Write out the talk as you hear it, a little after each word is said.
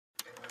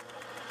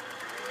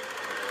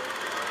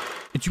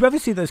Did you ever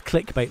see those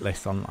clickbait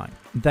lists online?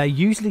 They're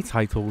usually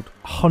titled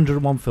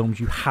 101 films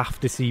you have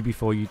to see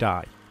before you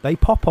die. They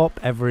pop up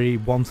every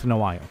once in a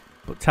while,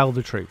 but tell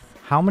the truth.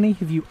 How many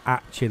have you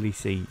actually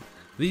seen?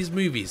 These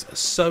movies are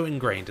so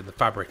ingrained in the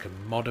fabric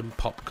of modern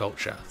pop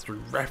culture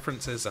through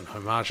references and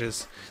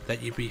homages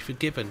that you'd be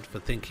forgiven for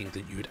thinking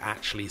that you'd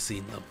actually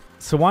seen them.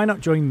 So why not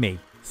join me,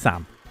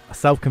 Sam, a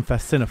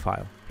self-confessed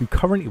cinephile who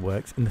currently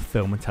works in the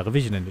film and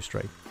television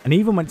industry and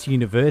even went to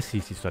university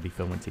to study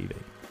film and TV.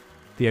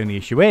 The only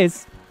issue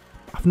is,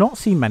 I've not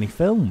seen many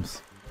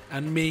films.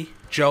 And me,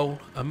 Joel,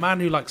 a man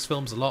who likes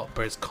films a lot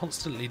but is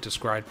constantly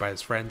described by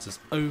his friends as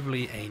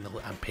overly anal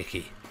and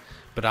picky.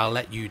 But I'll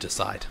let you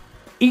decide.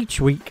 Each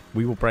week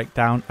we will break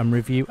down and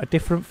review a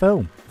different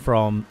film,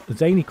 from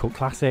zany cult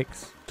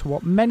classics to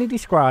what many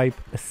describe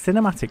as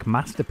cinematic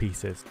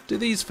masterpieces. Do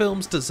these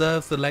films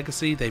deserve the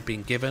legacy they've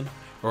been given,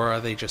 or are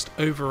they just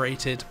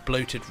overrated,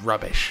 bloated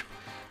rubbish?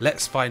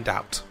 Let's find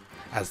out,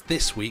 as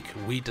this week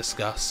we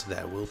discuss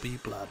There Will Be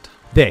Blood.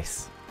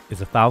 This is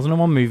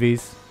 1001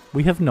 Movies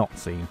We Have Not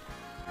Seen.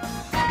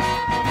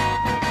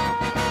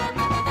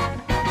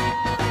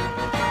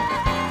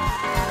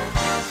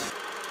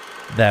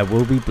 There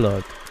Will Be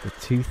Blood, the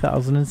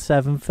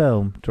 2007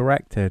 film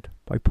directed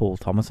by Paul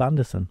Thomas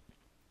Anderson.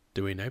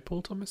 Do we know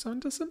Paul Thomas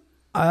Anderson?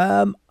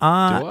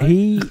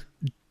 He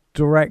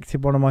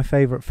directed one of my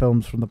favourite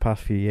films from the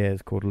past few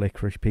years called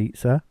Licorice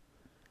Pizza.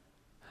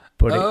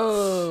 But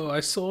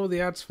I saw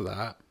the ads for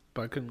that,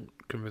 but I couldn't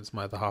convince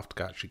my other half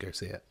to actually go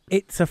see it.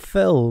 It's a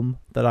film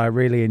that I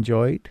really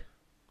enjoyed,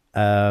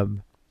 but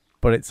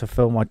it's a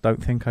film I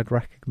don't think I'd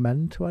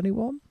recommend to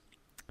anyone.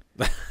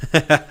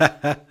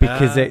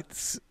 Because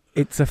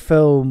it's a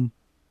film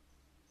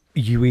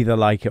you either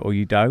like it or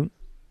you don't.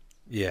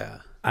 Yeah.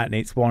 And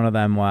it's one of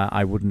them where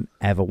I wouldn't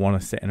ever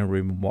want to sit in a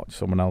room and watch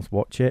someone else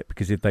watch it,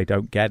 because if they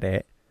don't get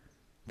it,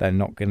 they're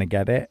not going to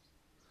get it.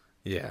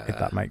 Yeah. If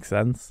that makes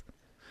sense.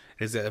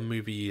 Is it a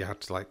movie you have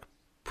to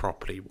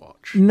properly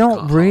watch?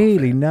 Not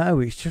really, no.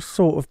 It's just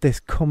sort of this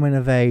coming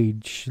of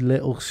age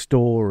little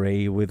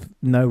story with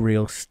no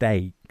real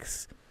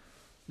stakes.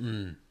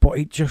 But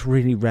it just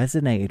really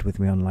resonated with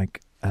me on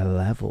a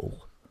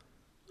level.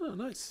 Oh,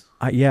 nice.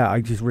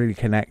 I just really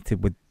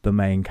connected with the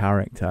main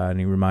character, and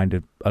he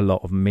reminded a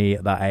lot of me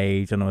at that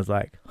age, and I was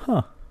like,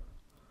 huh.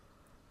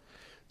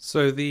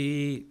 So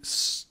the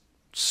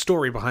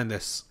story behind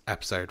this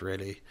episode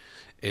really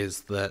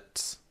is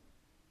that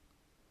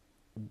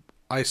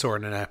I saw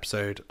in an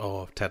episode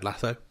of Ted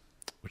Lasso,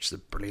 which is a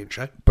brilliant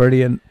show.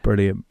 Brilliant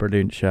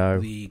show.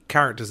 The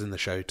characters in the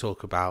show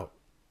talk about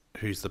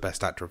who's the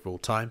best actor of all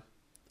time,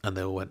 and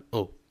they all went,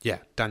 oh, yeah,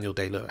 Daniel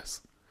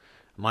Day-Lewis.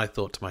 And I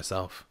thought to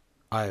myself,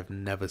 I have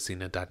never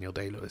seen a Daniel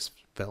Day-Lewis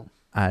film.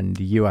 And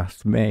you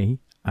asked me,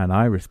 and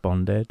I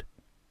responded,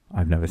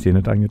 I've never seen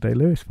a Daniel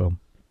Day-Lewis film.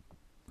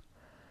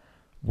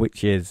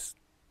 Which is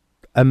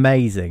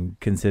amazing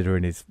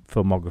considering his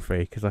filmography,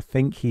 because I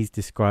think he's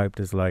described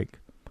as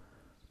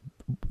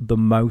the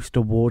most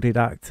awarded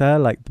actor,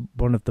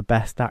 one of the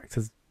best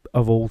actors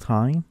of all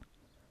time.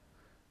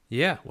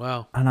 Yeah,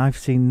 well. And I've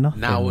seen nothing.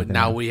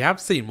 Now we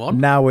have seen one.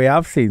 Now we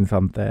have seen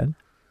something.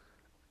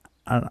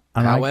 And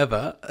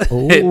however,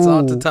 it's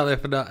hard to tell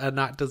if an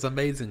actor's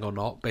amazing or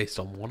not based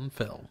on one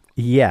film.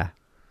 Yeah.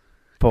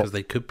 Because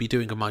they could be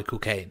doing a Michael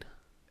Caine.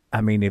 I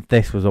mean, if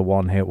this was a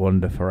one-hit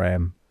wonder for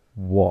him,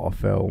 what a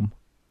film.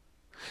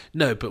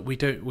 No, but we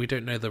don't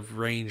know the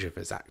range of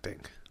his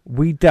acting.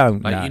 We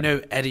don't know. You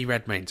know, Eddie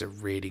Redmayne's a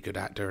really good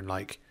actor, and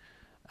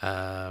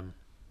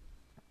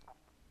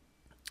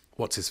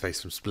what's his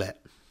face from Split?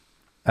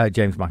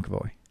 James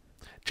McAvoy.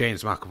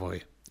 James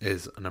McAvoy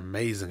is an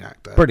amazing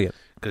actor. Brilliant.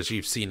 Because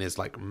you've seen his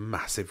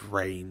massive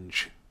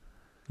range.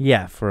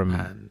 Yeah,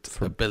 from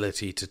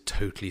ability to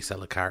totally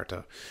sell a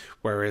character.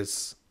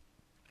 Whereas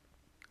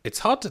it's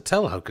hard to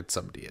tell how good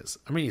somebody is.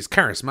 I mean, he's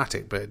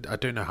charismatic, but I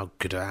don't know how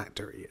good an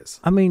actor he is.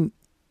 I mean,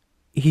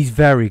 he's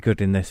very good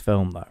in this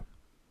film, though.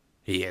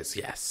 He is,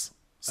 yes.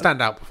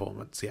 Standout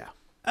performance, yeah.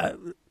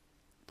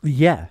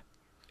 Yeah,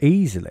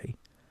 easily.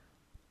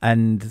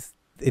 And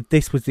if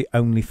this was the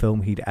only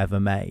film he'd ever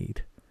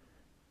made,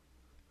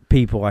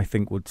 people, I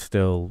think, would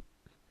still...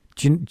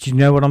 Do you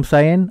know what I'm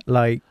saying?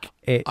 I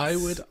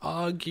would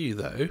argue,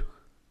 though,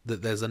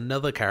 that there's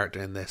another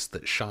character in this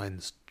that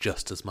shines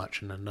just as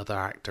much, and another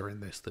actor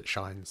in this that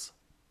shines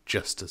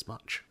just as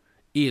much.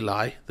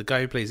 Eli, the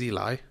guy who plays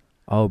Eli.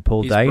 Oh,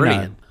 Paul Dano.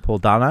 Brilliant. Paul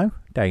Dano?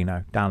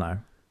 Dano.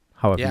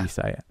 However you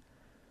say it.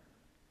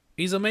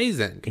 He's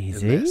amazing.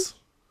 Is he? This.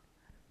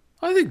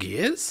 I think he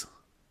is.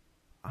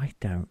 I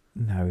don't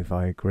know if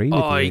I agree with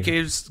you. Oh, he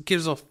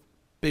gives off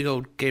big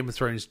old Game of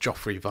Thrones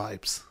Joffrey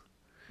vibes.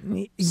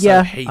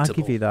 Yeah, so I'll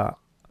give you that.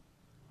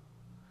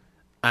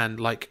 And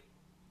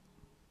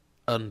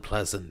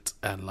unpleasant,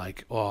 and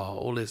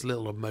all his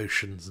little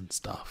emotions and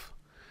stuff.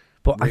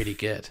 But really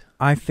good.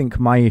 I think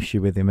my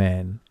issue with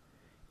him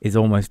is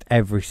almost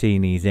every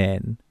scene he's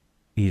in,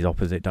 he's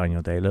opposite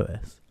Daniel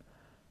Day-Lewis.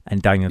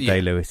 And Daniel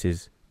Day-Lewis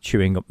is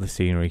chewing up the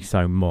scenery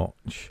so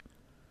much.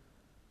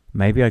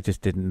 Maybe I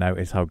just didn't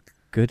notice how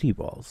good he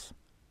was.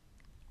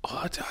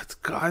 Oh,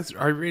 guys,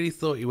 I really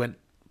thought you went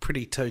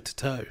pretty toe to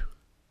toe.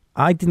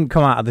 I didn't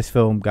come out of this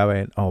film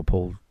going, "Oh,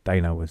 Paul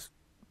Dano was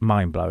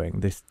mind blowing.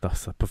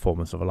 That's a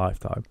performance of a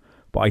lifetime."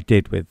 But I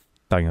did with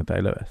Daniel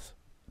Day-Lewis.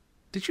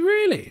 Did you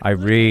really? I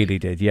really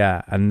did,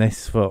 yeah. And this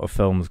sort of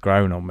film's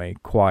grown on me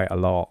quite a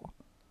lot.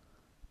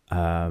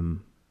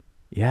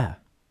 Yeah.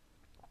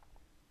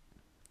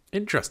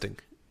 Interesting.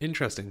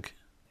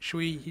 Shall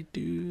we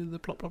do the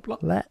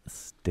plot?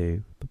 Let's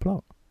do the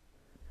plot.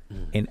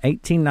 In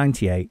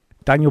 1898,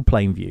 Daniel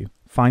Plainview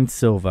finds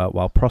silver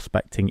while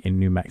prospecting in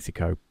New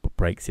Mexico, but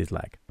breaks his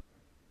leg.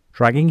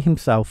 Dragging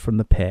himself from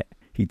the pit,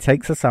 he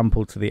takes a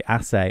sample to the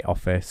assay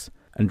office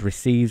and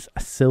receives a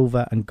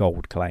silver and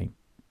gold claim.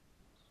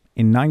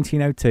 In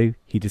 1902,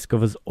 he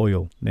discovers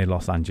oil near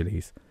Los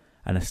Angeles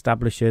and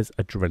establishes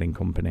a drilling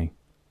company.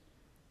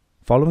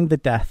 Following the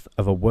death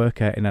of a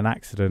worker in an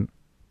accident,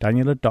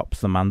 Daniel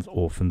adopts the man's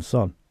orphan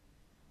son.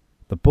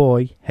 The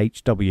boy,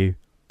 H.W.,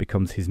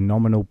 becomes his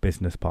nominal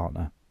business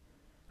partner,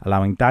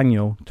 allowing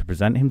Daniel to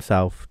present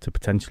himself to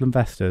potential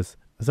investors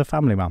as a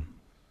family man.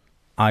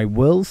 I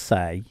will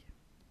say,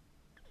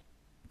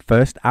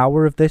 first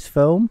hour of this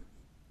film,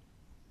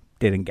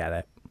 didn't get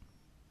it.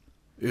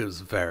 It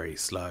was very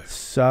slow.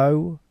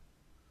 So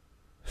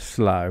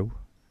slow.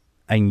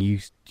 And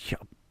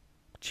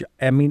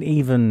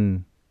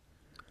even...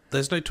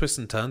 There's no twists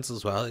and turns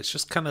as well. It's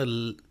just kind of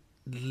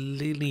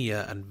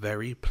linear and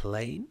very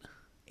plain.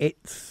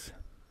 It's...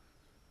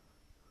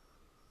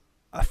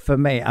 For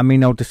me,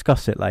 I'll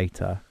discuss it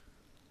later.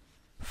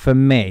 For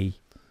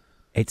me,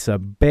 it's a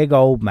big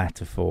old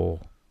metaphor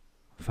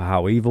for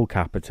how evil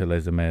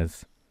capitalism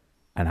is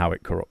and how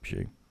it corrupts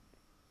you.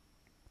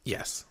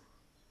 Yes.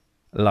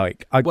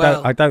 Like, I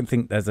don't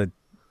think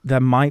there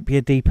might be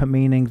a deeper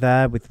meaning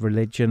there with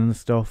religion and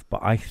stuff,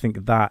 but I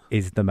think that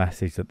is the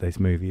message that this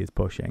movie is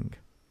pushing.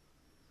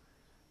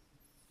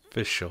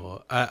 For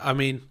sure.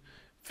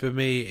 For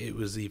me, it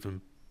was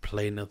even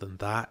plainer than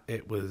that.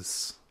 It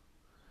was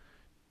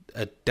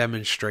a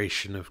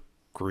demonstration of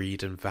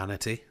greed and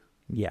vanity.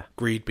 Yeah.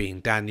 Greed being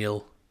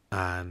Daniel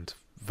and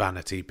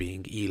vanity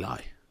being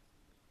Eli.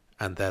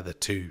 And they're the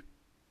two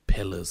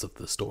pillars of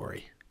the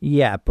story.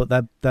 Yeah, but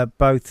they're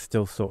both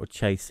still sort of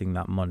chasing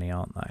that money,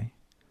 aren't they?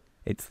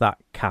 It's that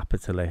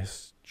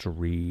capitalist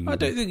dream. I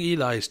don't think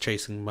Eli is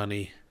chasing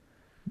money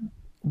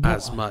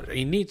as much.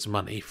 He needs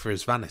money for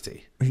his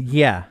vanity.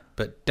 Yeah.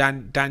 But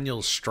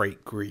Daniel's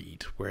straight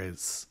greed,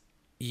 whereas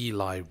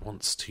Eli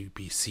wants to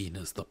be seen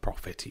as the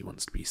prophet. He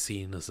wants to be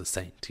seen as a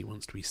saint. He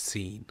wants to be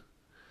seen.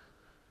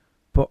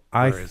 But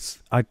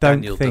whereas I don't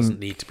Daniel think... doesn't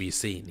need to be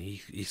seen.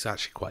 He's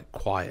actually quite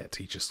quiet.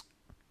 He just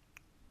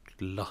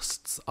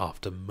lusts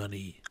after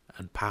money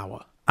and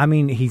power.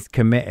 He's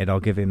committed, I'll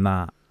give him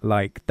that.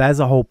 Like,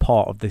 there's a whole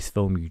part of this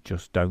film you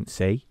just don't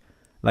see.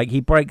 Like, he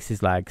breaks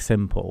his leg,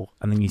 simple,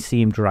 and then you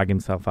see him drag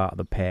himself out of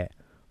the pit.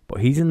 But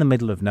he's in the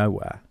middle of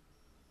nowhere.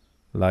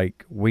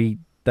 Like,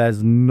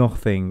 there's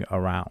nothing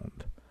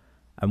around.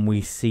 And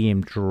we see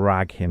him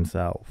drag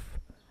himself.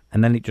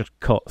 And then it just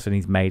cuts and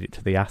he's made it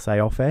to the assay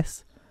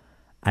office.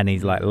 And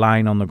he's, like,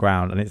 lying on the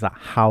ground. And it's like,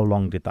 how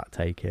long did that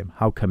take him?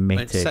 How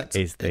committed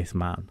is this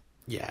man?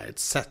 Yeah, it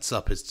sets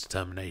up his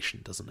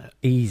determination, doesn't it?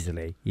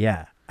 Easily,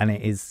 yeah. And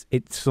it's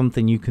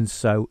something you can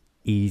so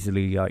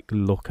easily, like,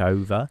 look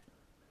over.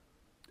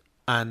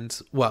 And,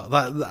 well,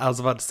 I was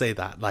about to say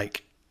that.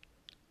 Like,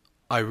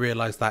 I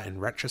realised that in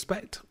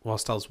retrospect.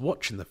 Whilst I was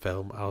watching the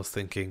film, I was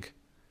thinking,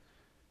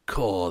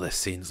 cool, this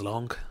scene's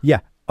long. Yeah.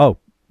 Oh,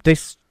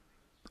 this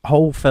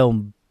whole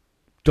film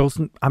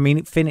doesn't...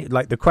 it finished,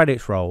 like, the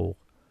credits roll,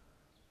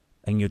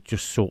 and you're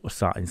just sort of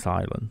sat in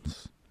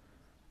silence.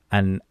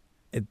 And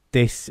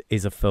this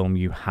is a film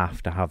you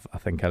have to have, I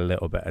think, a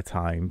little bit of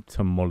time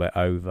to mull it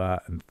over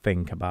and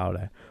think about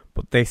it.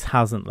 But this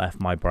hasn't left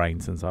my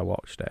brain since I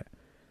watched it.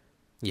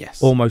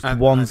 Yes. Almost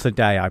once a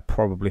day, I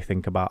probably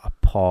think about a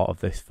part of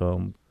this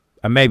film.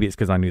 And maybe it's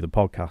because I knew the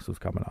podcast was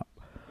coming up.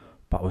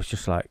 But I was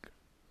just like,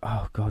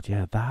 oh, God,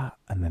 yeah, that,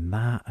 and then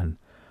that. And,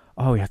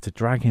 oh, he had to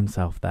drag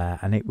himself there.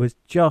 And it was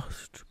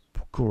just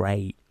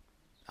great.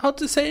 Hard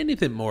to say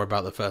anything more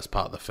about the first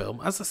part of the film.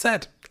 As I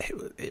said,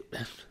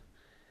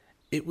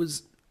 it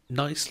was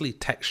nicely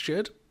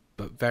textured,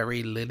 but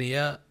very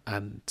linear,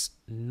 and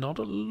not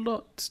a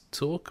lot to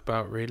talk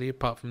about, really,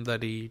 apart from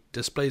that he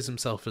displays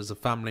himself as a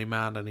family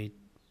man, and he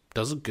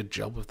does a good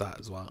job of that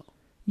as well.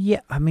 Yeah,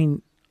 I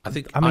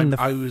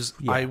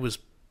was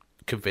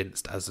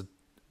convinced as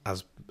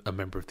a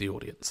member of the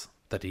audience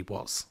that he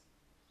was.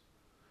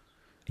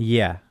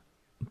 Yeah,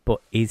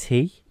 but is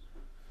he?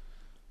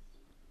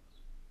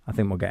 I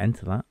think we'll get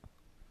into that.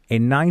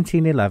 In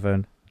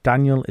 1911,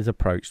 Daniel is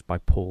approached by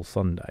Paul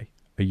Sunday,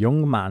 a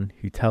young man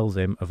who tells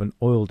him of an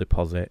oil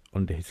deposit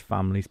under his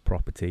family's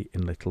property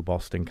in Little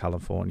Boston,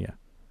 California.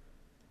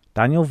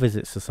 Daniel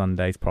visits the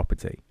Sunday's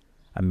property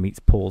and meets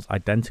Paul's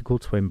identical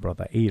twin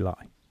brother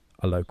Eli,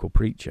 a local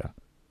preacher.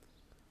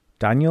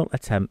 Daniel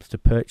attempts to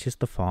purchase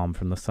the farm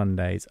from the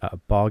Sundays at a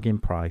bargain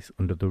price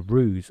under the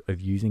ruse of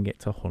using it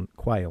to hunt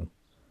quail,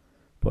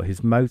 but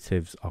his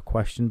motives are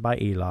questioned by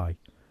Eli,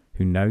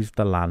 who knows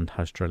the land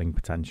has drilling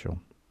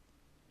potential.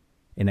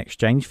 In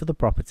exchange for the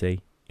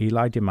property,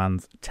 Eli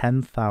demands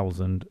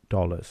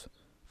 $10,000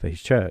 for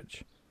his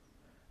church.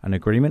 An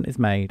agreement is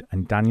made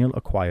and Daniel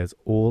acquires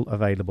all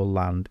available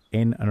land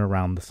in and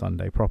around the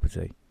Sunday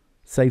property,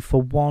 save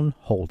for one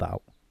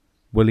holdout,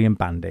 William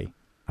Bandy,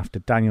 after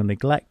Daniel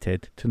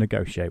neglected to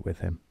negotiate with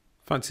him.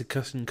 Fancy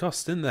cutting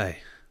costs, didn't they?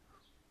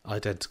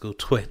 Identical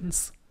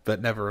twins,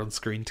 but never on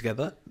screen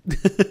together.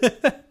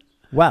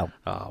 Well,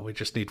 we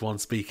just need one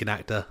speaking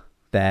actor.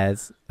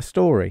 there's a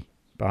story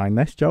behind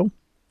this, Joel.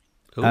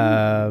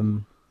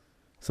 Ooh.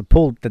 So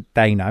Paul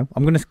Dano,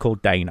 I'm going to call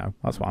Dano,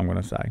 that's what I'm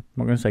going to say. I'm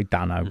not going to say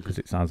Dano because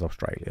it sounds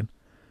Australian.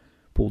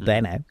 Paul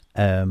Dano.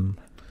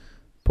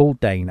 Paul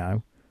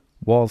Dano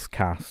was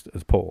cast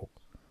as Paul.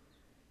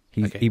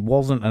 He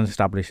wasn't an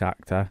established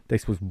actor.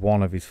 This was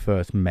one of his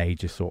first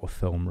major sort of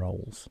film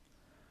roles.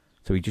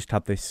 So he just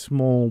had this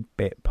small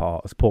bit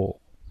part as Paul.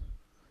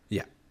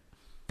 Yeah.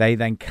 They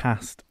then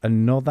cast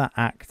another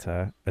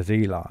actor as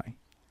Eli,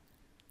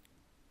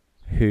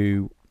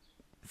 who,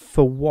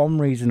 for one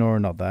reason or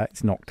another,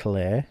 it's not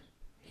clear,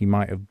 he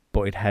might have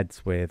butted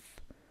heads with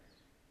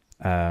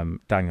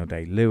Daniel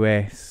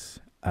Day-Lewis.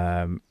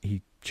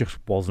 He just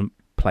wasn't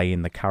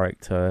playing the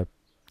character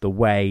the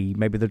way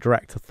maybe the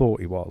director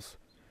thought he was.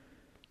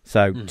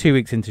 So 2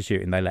 weeks into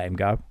shooting, they let him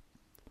go.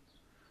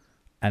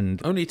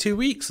 And only 2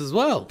 weeks as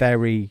well.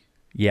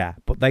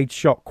 But they'd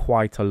shot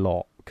quite a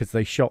lot because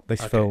they shot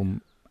this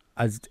film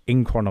as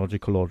in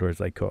chronological order as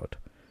they could.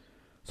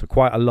 So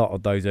quite a lot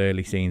of those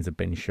early scenes have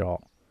been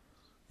shot.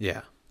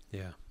 Yeah.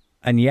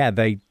 And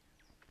they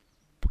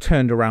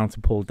turned around to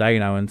Paul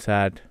Dano and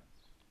said,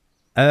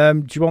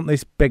 do you want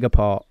this bigger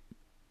part?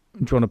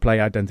 Do you want to play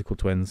identical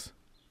twins?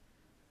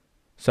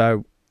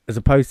 So, as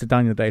opposed to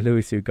Daniel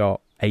Day-Lewis, who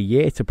got a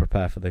year to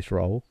prepare for this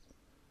role,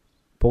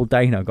 Paul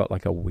Dano got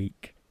like a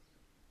week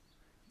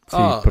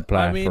to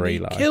prepare for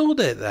Eli. He killed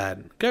it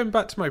then. Going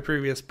back to my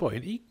previous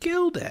point, he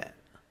killed it.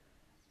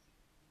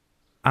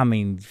 I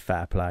mean,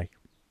 fair play.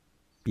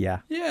 Yeah.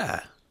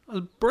 Yeah. That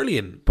was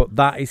brilliant. But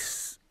that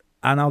is...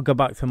 And I'll go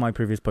back to my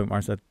previous point where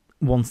I said,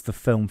 once the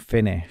film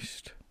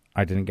finished,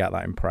 I didn't get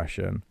that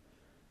impression.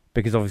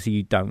 Because obviously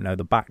you don't know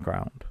the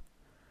background.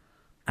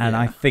 And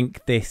I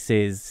think this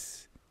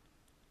is...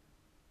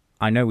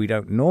 I know we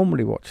don't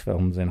normally watch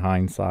films in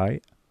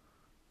hindsight.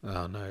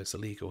 Oh, no, it's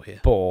illegal here.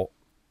 But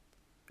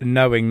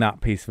knowing that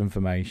piece of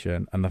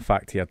information and the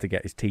fact he had to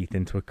get his teeth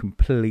into a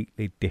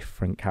completely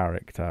different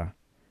character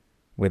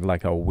with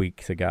like a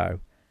week to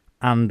go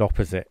and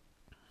opposite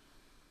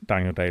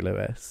Daniel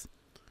Day-Lewis.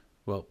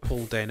 Well,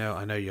 Paul Dano,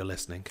 I know you're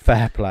listening.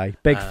 Fair play.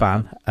 Big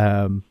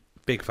fan.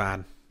 Big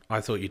fan. I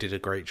thought you did a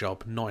great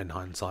job, not in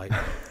hindsight.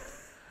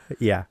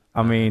 Yeah,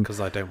 I mean,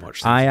 because I don't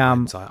watch things in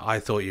hindsight. I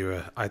thought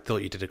you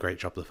did a great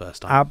job the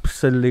first time.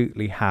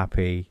 Absolutely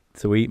happy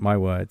to eat my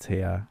words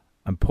here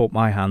and put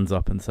my hands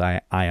up and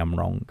say I am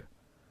wrong.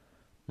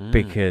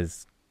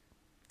 Because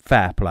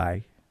fair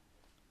play.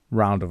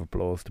 Round of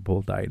applause to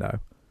Paul Dano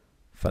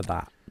for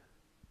that.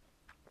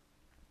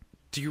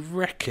 Do you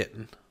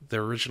reckon the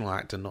original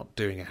actor not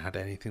doing it had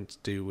anything to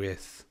do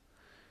with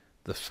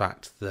the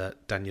fact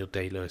that Daniel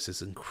Day-Lewis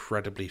is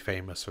incredibly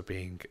famous for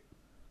being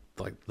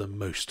like the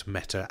most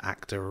meta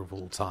actor of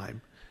all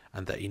time,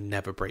 and that he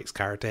never breaks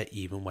character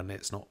even when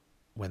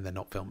they're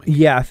not filming?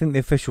 Yeah, I think the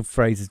official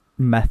phrase is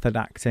method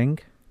acting.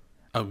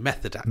 Oh,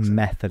 method acting.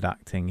 Method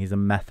acting. He's a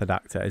method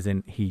actor, as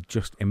in he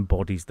just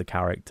embodies the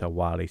character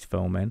while he's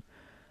filming.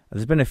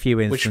 There's been a few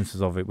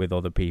instances of it with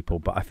other people,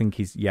 but I think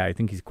he's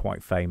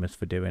quite famous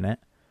for doing it.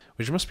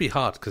 Which must be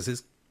hard because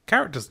his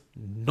character's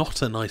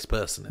not a nice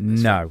person in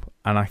this film.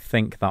 And I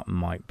think that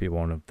might be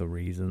one of the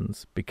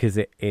reasons, because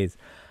it is.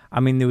 I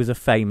mean, there was a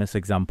famous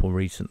example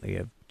recently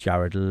of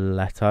Jared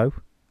Leto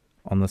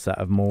on the set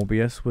of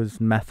Morbius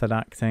was method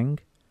acting.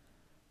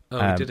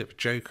 Oh, he did it with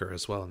Joker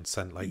as well and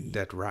sent like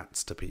dead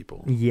rats to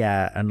people.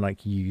 Yeah, and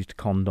like used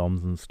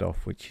condoms and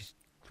stuff, which is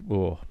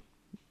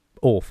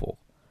awful.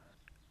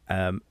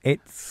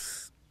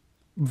 It's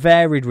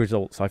varied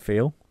results, I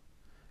feel.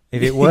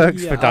 If it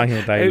works for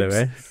Daniel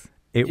Day-Lewis,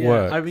 it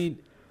works. I mean,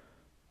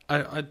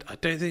 I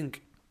don't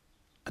think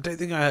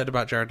I heard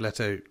about Jared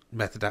Leto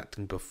method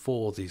acting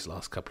before these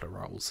last couple of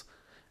roles,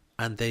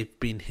 and they've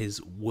been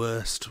his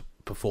worst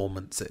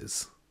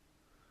performances.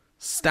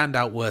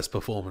 Standout worst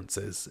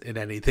performances in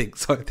anything,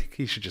 so I think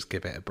he should just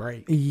give it a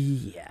break.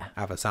 Yeah.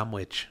 Have a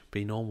sandwich.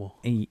 Be normal.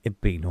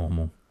 Be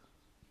normal.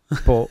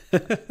 But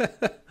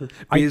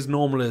be as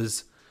normal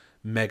as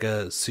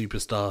mega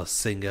superstar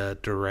singer,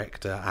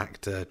 director,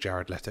 actor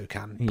Jared Leto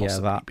can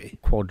possibly be.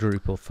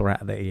 Quadruple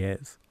threat that he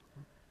is.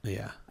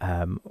 Yeah.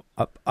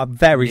 A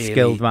very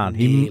skilled man.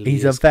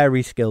 He's a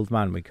very skilled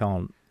man. We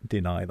can't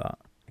deny that.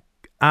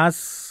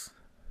 As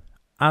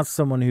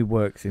someone who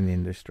works in the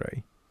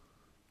industry,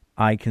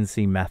 I can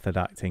see method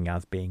acting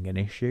as being an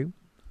issue.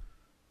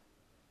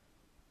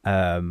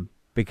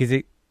 Because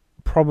it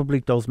probably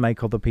does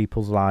make other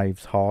people's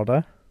lives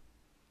harder.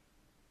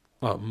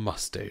 Oh, it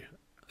must do.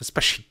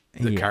 Especially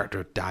the character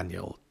of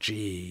Daniel.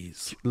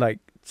 Jeez. Like,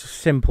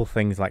 simple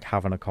things like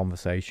having a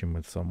conversation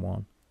with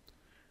someone.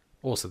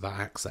 Also, that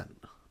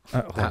accent.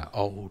 Oh, That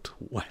old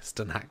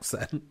Western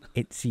accent.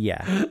 it's,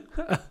 yeah.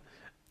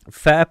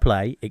 Fair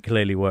play. It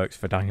clearly works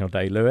for Daniel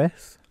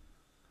Day-Lewis,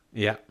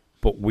 Yeah.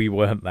 but we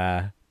weren't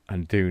there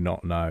and do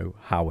not know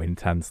how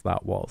intense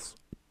that was.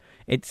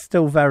 It's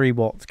still very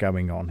what's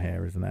going on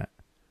here, isn't it?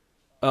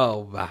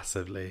 Oh,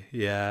 massively.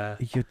 Yeah.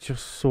 You're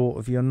just sort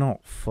of, you're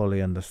not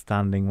fully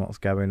understanding what's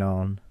going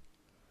on.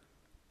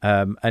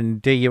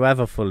 And do you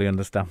ever fully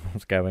understand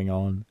what's going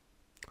on?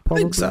 I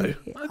think so.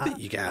 I think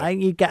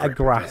you get a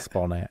grasp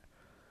on it.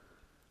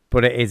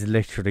 But it is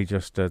literally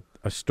just a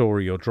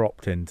story you're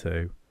dropped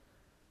into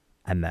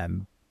and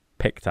then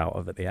picked out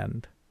of at the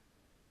end.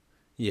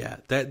 Yeah,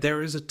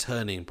 there is a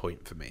turning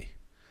point for me.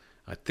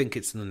 I think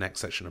it's in the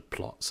next section of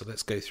plot, so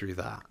let's go through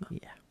that.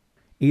 Yeah.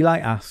 Eli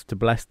asks to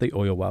bless the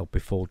oil well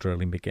before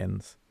drilling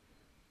begins.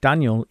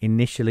 Daniel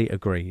initially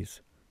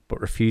agrees,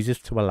 but refuses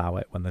to allow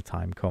it when the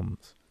time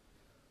comes.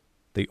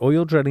 The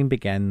oil drilling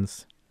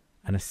begins,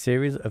 and a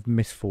series of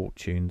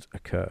misfortunes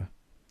occur.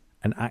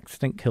 An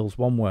accident kills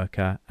one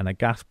worker, and a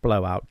gas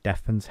blowout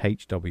deafens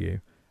HW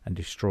and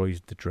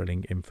destroys the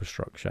drilling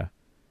infrastructure.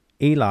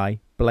 Eli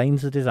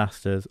blames the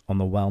disasters on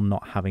the well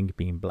not having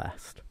been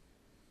blessed.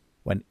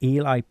 When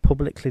Eli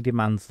publicly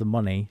demands the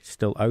money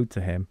still owed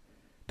to him,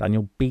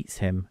 Daniel beats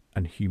him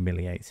and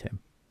humiliates him.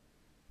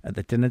 At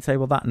the dinner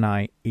table that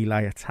night,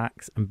 Eli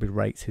attacks and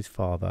berates his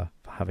father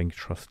for having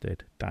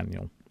trusted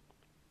Daniel.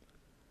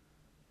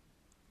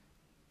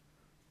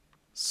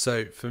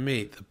 So, for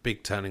me, the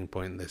big turning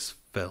point in this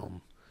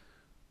film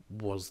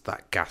was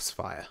that gas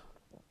fire.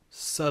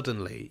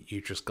 Suddenly,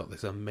 you just got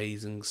this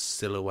amazing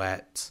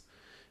silhouette,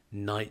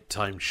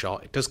 nighttime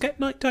shot. It does get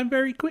nighttime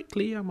very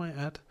quickly, I might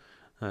add.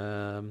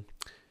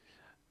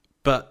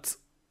 But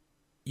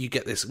you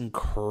get this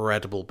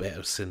incredible bit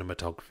of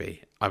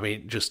cinematography. I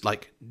mean, just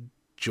like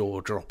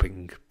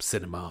jaw-dropping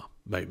cinema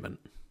moment.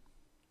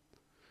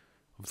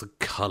 Of the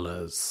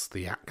colours,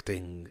 the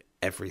acting,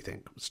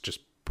 everything. It was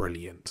just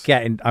brilliant.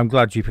 I'm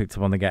glad you picked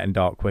up on the getting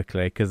dark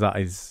quickly, because that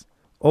is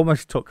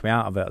almost took me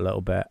out of it a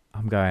little bit.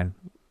 I'm going,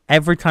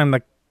 every time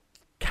the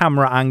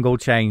camera angle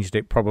changed,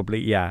 it probably,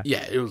 yeah.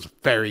 Yeah,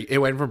 it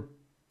went from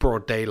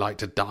broad daylight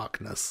to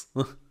darkness.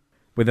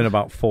 Within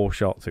about 4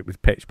 shots, it was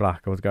pitch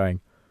black. I was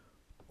going,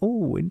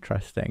 oh,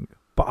 interesting.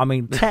 But I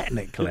mean,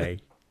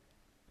 technically,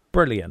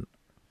 brilliant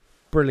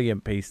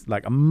piece,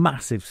 like a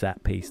massive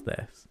set piece.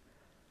 This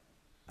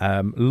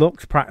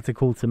looks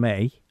practical to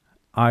me.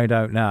 I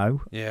don't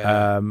know.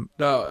 Yeah.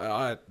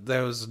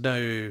 There was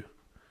no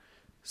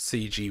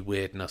CG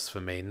weirdness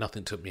for me.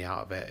 Nothing took me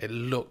out of it. It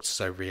looked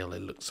so real.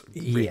 It looked so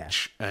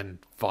rich and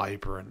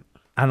vibrant.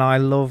 And I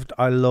loved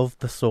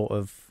the sort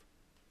of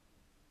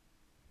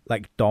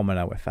like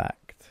domino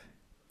effect.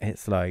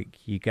 It's like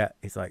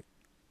it's like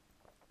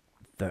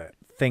the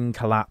thing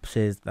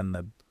collapses, then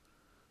the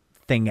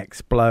thing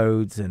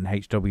explodes, and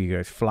HW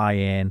goes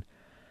flying.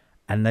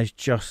 And there's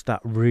just that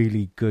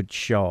really good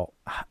shot.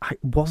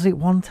 Was it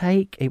one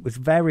take? It was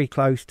very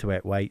close to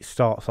it, where it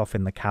starts off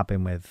in the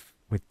cabin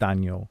with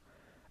Daniel,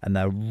 and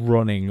they're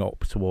running up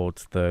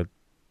towards the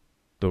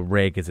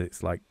rig as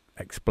it's like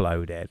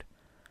exploded,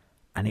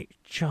 and it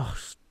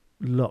just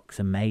looks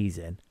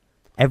amazing.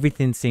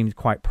 Everything seems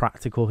quite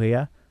practical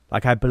here.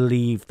 Like, I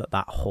believe that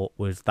hut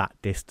was that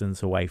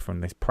distance away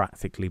from this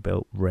practically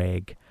built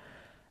rig,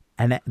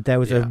 and there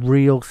was a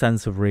real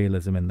sense of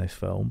realism in this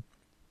film.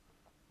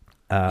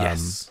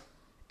 Yes.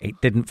 It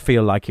didn't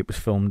feel like it was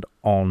filmed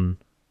on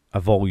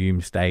a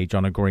volume stage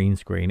on a green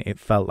screen. It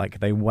felt like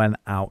they went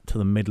out to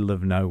the middle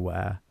of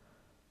nowhere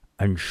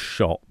and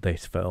shot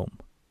this film.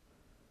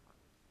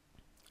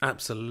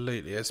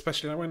 Absolutely,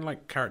 especially when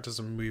like characters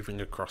are moving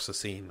across a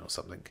scene or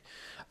something.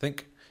 I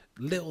think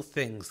little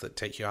things that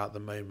take you out of the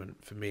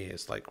moment for me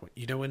is like,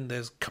 you know, when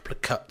there's a couple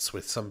of cuts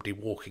with somebody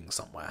walking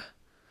somewhere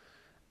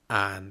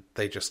and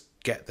they just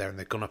get there and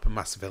they've gone up a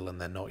massive hill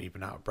and they're not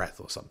even out of breath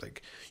or something.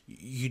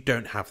 You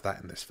don't have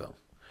that in this film,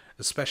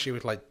 especially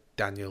with like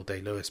Daniel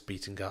Day-Lewis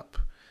beating up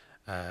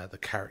the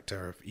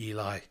character of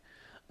Eli.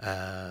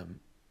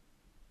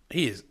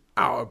 He is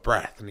out of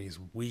breath and he's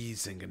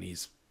wheezing and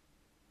he's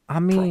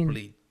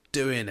probably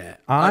doing it.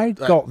 I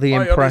got the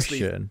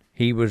impression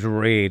he was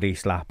really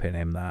slapping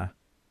him there.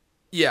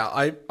 Yeah,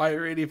 I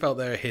really felt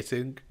they were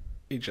hitting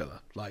each other.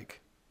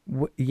 Like,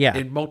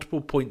 in multiple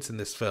points in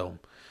this film,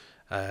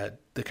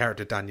 the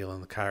character Daniel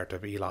and the character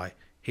of Eli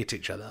hit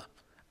each other,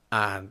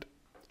 and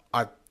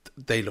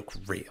they look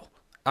real.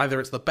 Either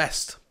it's the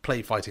best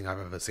play fighting I've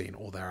ever seen,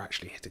 or they're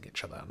actually hitting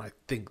each other, and I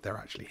think they're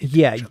actually hitting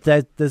each other.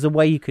 Yeah, there's a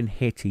way you can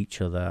hit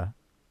each other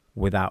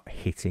without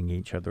hitting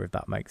each other, if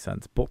that makes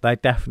sense. But they're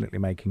definitely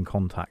making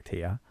contact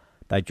here.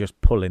 They're just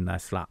pulling their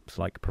slaps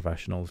like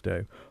professionals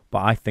do.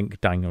 But I think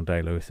Daniel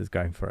Day-Lewis is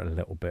going for a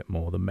little bit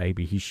more than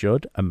maybe he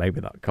should, and maybe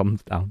that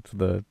comes down to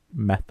the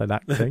method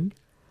acting.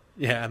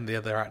 Yeah, and the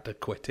other actor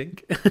quitting.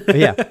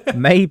 Yeah,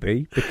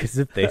 maybe because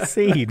of this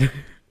scene.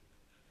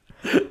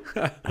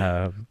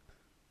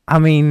 I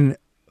mean,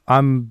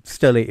 I'm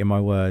still eating my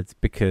words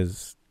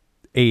because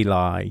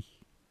Eli,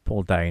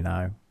 Paul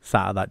Dano,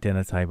 sat at that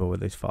dinner table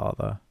with his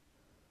father.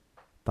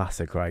 That's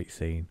a great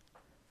scene.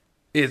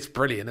 It's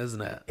brilliant,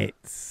 isn't it?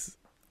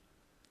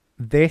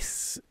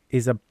 This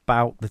is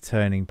about the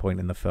turning point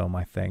in the film,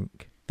 I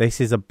think. This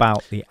is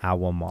about the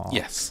hour mark.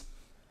 Yes.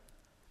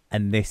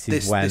 And this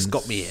is when this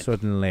got me in.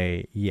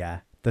 Suddenly,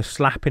 the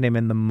slapping him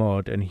in the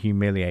mud and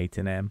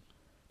humiliating him,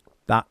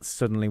 that's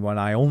suddenly when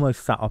I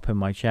almost sat up in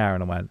my chair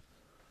and I went,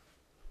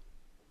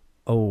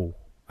 oh,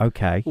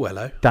 okay. Oh,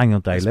 hello. Daniel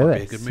Day-Lewis. This might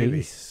be a good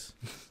movie.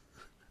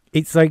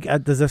 It's like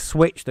there's a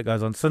switch that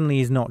goes on. Suddenly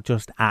he's not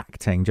just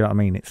acting. Do you know what I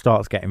mean? It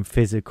starts getting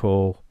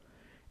physical.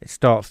 It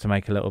starts to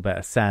make a little bit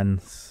of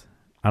sense.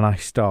 And I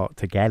start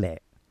to get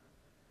it.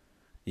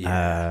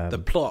 Yeah. The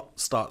plot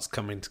starts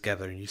coming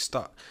together and you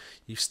start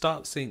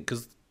seeing...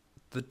 Because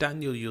the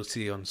Daniel you'll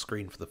see on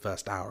screen for the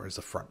first hour is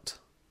a front.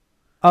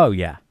 Oh,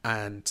 yeah.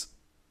 And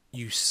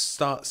you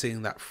start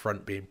seeing that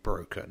front being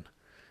broken.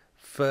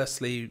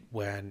 Firstly,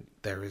 when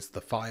there is the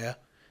fire...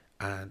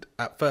 And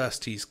at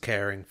first he's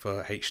caring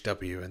for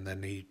HW and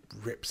then he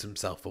rips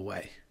himself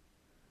away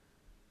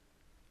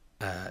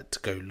to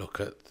go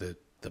look at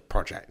the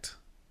project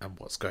and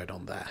what's going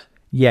on there.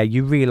 Yeah,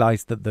 you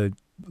realise that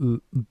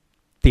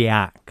the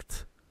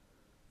act,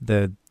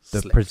 the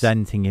Slips.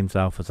 presenting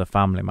himself as a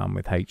family man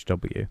with HW. Do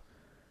you know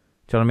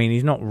what I mean?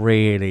 He's not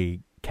really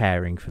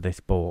caring for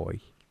this boy.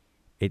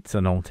 It's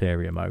an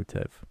ulterior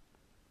motive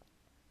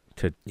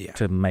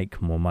to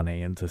make more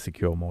money and to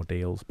secure more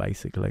deals,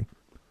 basically.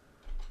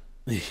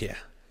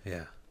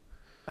 Yeah,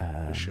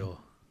 for sure.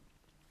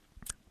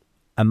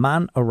 A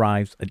man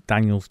arrives at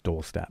Daniel's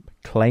doorstep,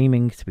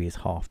 claiming to be his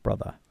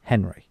half-brother,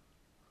 Henry.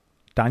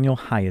 Daniel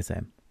hires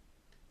him.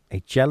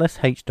 A jealous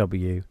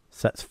HW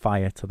sets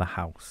fire to the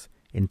house,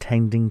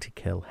 intending to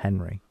kill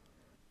Henry.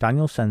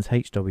 Daniel sends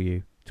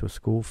HW to a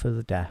school for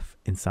the deaf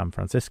in San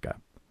Francisco.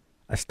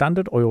 A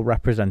Standard Oil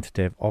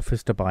representative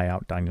offers to buy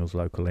out Daniel's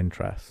local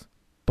interests,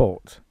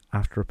 but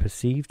after a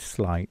perceived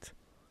slight,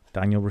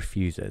 Daniel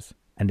refuses,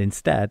 and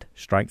instead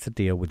strikes a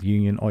deal with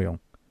Union Oil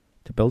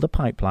to build a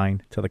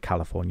pipeline to the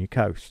California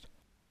coast.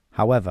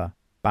 However,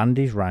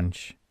 Bandy's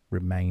ranch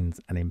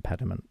remains an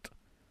impediment.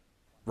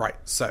 Right,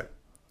 so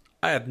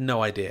I had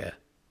no idea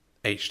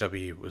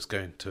HW was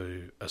going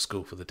to a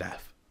school for the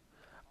deaf.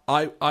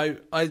 I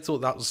thought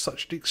that was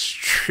such an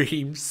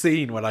extreme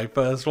scene when I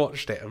first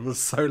watched it and was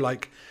so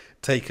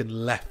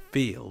taken left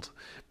field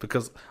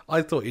because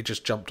I thought he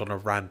just jumped on a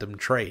random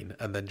train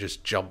and then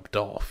just jumped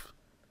off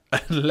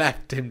and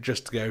left him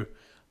just to go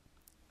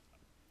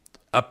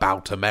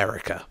about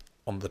America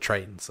on the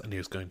trains, and he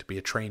was going to be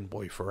a train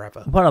boy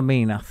forever. Well, I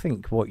mean, I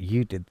think what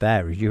you did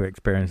there is you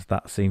experienced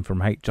that scene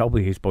from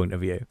HW's point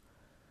of view,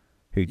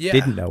 who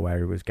didn't know where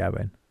he was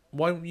going.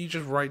 Why don't you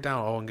just write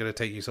down, I'm going to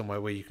take you somewhere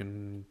where you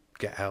can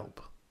get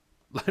help?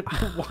 Why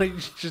don't you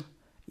just...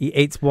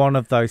 It's one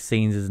of those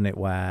scenes, isn't it,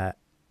 where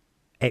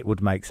it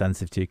would make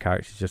sense if two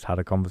characters just had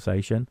a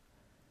conversation.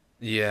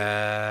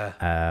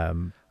 Yeah.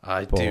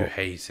 I do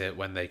hate it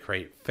when they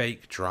create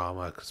fake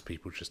drama because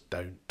people just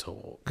don't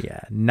talk.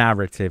 Yeah,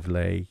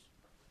 narratively,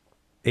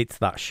 it's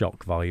that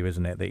shock value,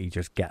 isn't it, that he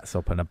just gets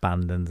up and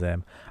abandons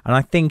him. And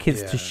I think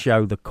it's to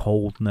show the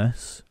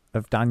coldness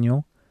of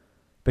Daniel.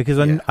 Because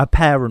a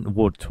parent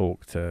would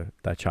talk to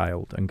their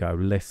child and go,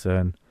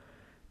 listen,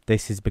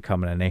 this is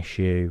becoming an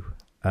issue.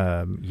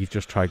 You've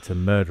just tried to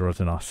murder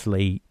us in our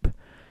sleep.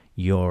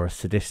 You're a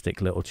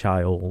sadistic little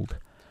child.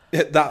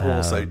 That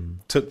also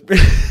took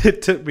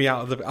me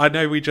out of the... I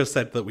know we just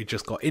said that we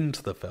just got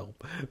into the film.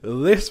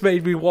 This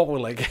made me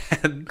wobble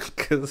again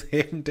because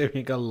him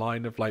doing a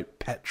line of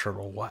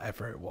petrol or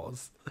whatever it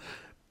was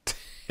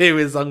to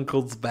his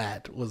uncle's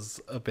bed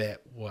was a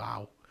bit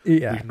wow.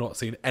 Yeah. We've not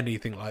seen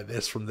anything like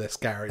this from this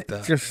character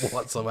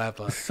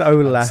whatsoever. So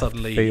left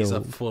suddenly field. He's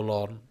a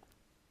full-on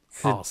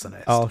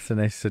arsonist.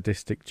 Arsonist,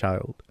 sadistic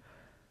child.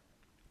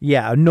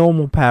 Yeah, a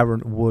normal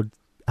parent would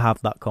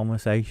have that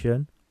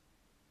conversation.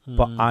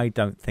 But I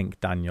don't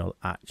think Daniel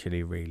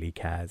actually really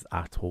cares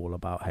at all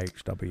about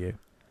HW.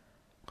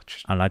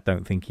 And I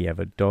don't think he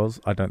ever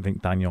does. I don't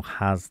think Daniel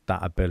has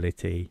that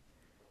ability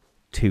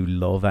to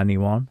love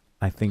anyone.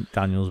 I think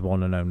Daniel's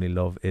one and only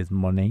love is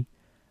money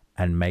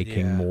and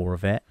making more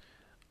of it.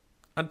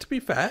 And to be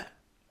fair,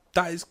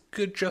 that is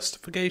good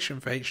justification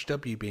for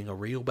HW being a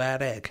real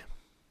bad egg.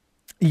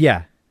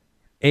 Yeah.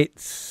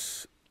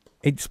 It's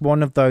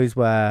one of those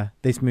where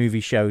this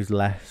movie shows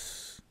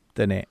less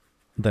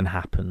than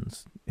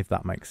happens, if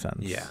that makes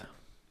sense. Yeah.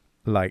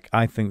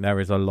 I think there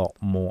is a lot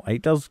more.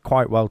 It does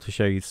quite well to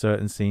show you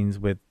certain scenes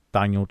with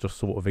Daniel just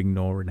sort of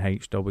ignoring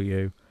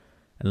HW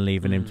and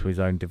leaving him to his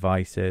own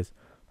devices.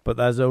 But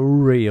there's a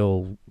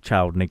real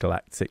child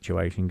neglect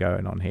situation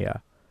going on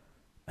here.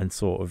 And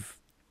sort of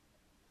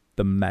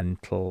the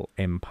mental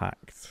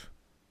impact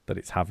that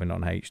it's having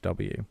on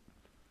HW.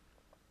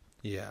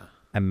 Yeah.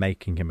 And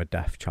making him a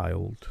deaf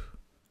child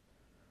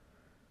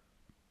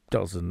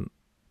doesn't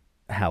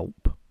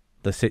help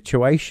the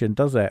situation,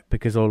 does it?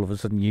 Because all of a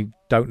sudden you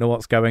don't know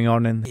what's going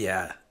on in...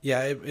 Yeah,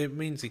 it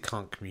means he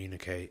can't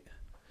communicate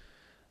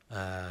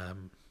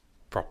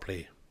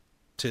properly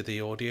to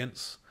the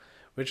audience,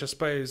 which I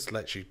suppose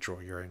lets you draw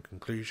your own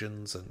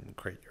conclusions and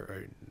create your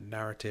own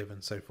narrative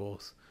and so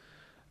forth.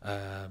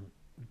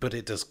 But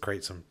it does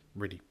create some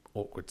really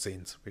awkward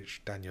scenes,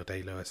 which Daniel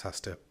Day-Lewis has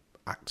to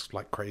act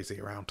like crazy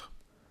around.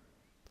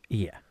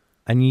 Yeah.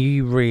 And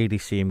you really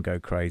see him go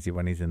crazy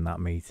when he's in that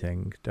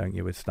meeting, don't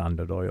you, with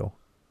Standard Oil?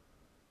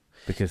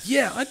 Because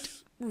Yeah, I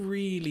didn't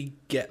really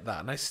get that,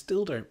 and I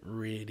still don't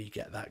really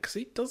get that, because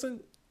he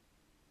doesn't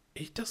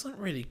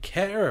really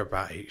care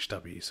about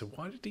HW, so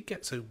why did he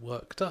get so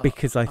worked up?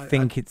 Because I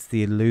think it's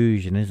the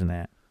illusion, isn't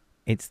it?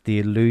 It's the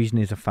illusion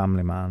he's a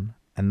family man,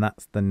 and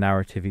that's the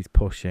narrative he's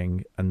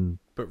pushing.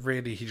 But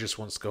really, he just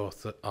wants to go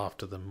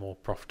after the more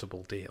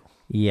profitable deal.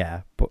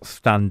 Yeah, but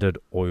Standard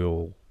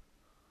Oil,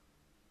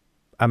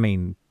 I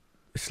mean,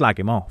 slag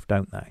him off,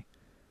 don't they?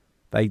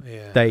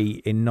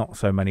 They, in not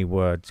so many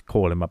words,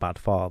 call him a bad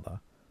father.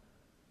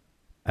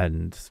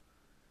 And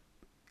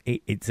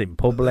it's in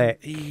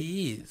public.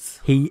 He is.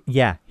 He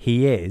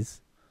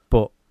is.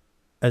 But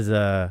as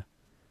a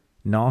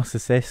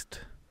narcissist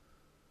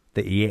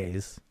that he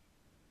is,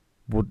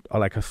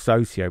 like a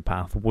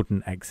sociopath,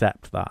 wouldn't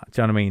accept that.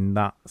 Do you know what I mean?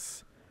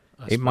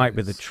 It might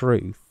be the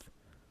truth,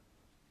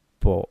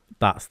 but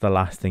that's the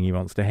last thing he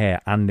wants to hear.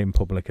 And in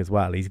public as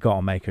well. He's got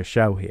to make a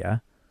show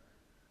here.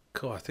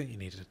 Cool, I think you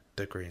need a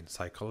degree in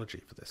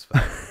psychology for this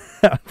film.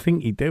 I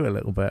think you do a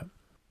little bit.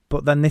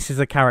 But then this is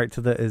a character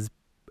that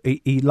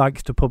he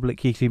likes to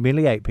publicly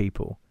humiliate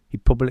people. He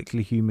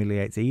publicly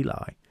humiliates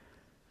Eli,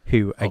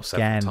 who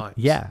again,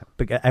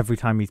 but every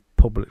time he's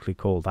publicly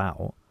called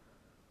out,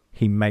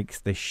 he makes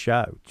this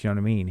show. Do you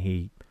know what I mean?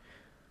 He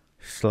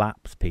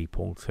slaps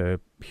people to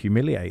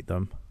humiliate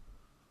them.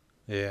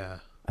 Yeah.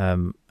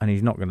 And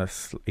he's not gonna.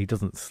 He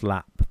doesn't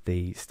slap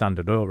the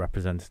Standard Oil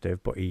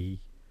representative, but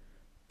he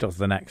does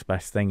the next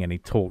best thing, and he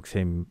talks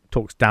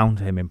down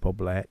to him in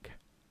public,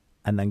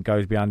 and then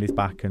goes behind his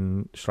back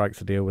and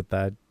strikes a deal with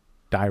their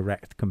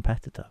direct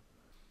competitor.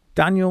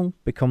 Daniel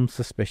becomes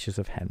suspicious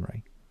of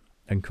Henry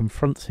and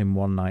confronts him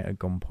one night at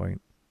gunpoint.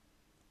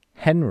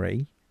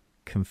 Henry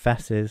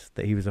confesses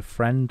that he was a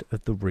friend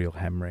of the real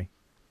Henry,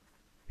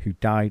 who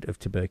died of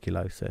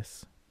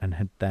tuberculosis, and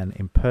had then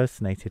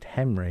impersonated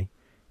Henry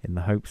in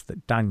the hopes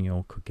that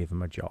Daniel could give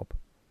him a job.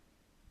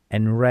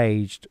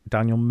 Enraged,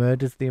 Daniel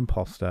murders the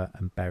imposter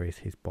and buries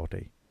his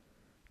body.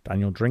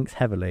 Daniel drinks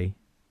heavily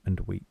and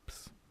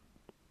weeps.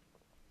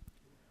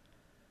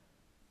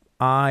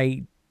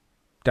 I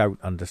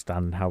don't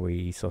understand how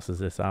he susses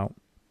this out.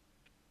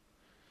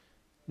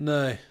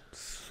 No.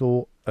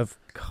 Sort of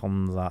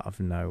comes out of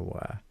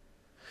nowhere.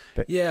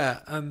 But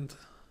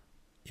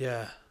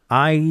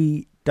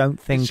I don't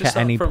think it's just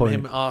at any from point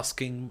him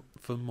asking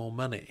for more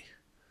money.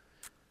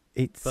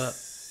 It's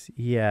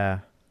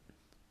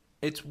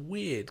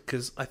weird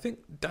because I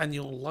think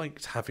Daniel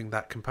liked having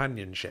that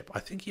companionship. I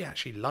think he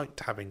actually liked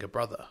having a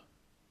brother.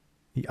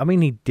 I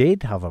mean, he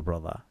did have a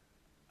brother.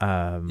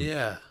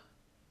 Yeah.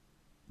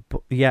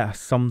 But yeah,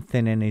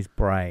 something in his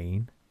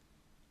brain,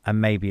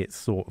 and maybe it's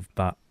sort of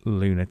that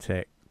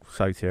lunatic,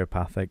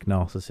 sociopathic,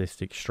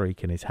 narcissistic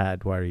streak in his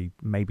head where he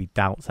maybe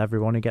doubts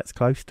everyone who gets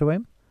close to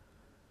him.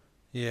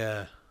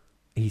 Yeah.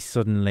 He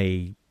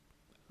suddenly,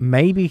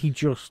 maybe he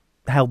just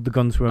held the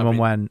gun to him and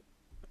went,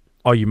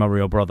 "Are you my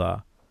real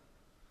brother?"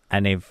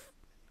 And if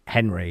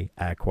Henry,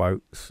 air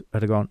quotes,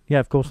 had gone, "Yeah,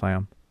 of course I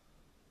am,"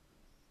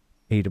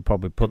 he'd have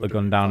probably put the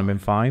gun down and been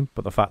fine.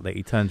 But the fact that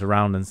he turns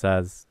around and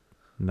says,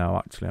 "No,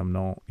 actually I'm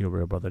not. Your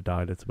real brother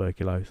died of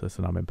tuberculosis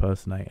and I'm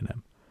impersonating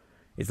him."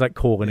 It's like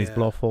calling his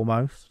bluff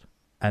almost.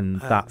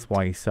 And that's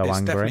why he's so angry.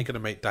 It's definitely going to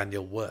make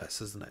Daniel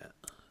worse, isn't it?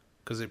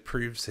 Because it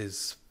proves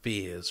his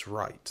fears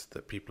right,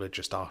 that people are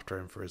just after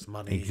him for his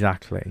money.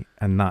 Exactly.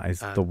 And that is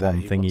the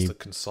one thing he wants to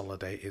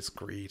consolidate his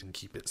greed and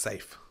keep it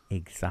safe.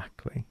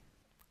 Exactly.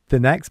 The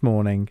next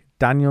morning,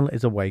 Daniel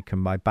is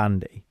awakened by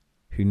Bandy,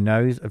 who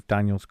knows of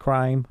Daniel's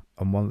crime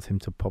and wants him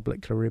to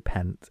publicly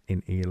repent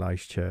in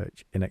Eli's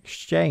church in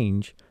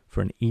exchange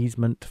for an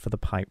easement for the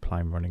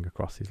pipeline running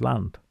across his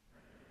land.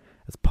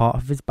 As part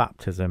of his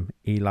baptism,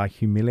 Eli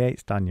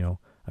humiliates Daniel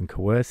and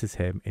coerces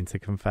him into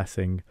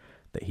confessing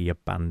that he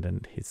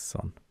abandoned his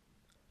son.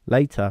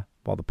 Later,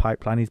 while the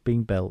pipeline is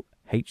being built,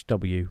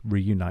 HW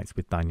reunites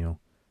with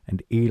Daniel,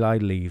 and Eli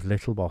leaves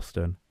Little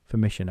Boston for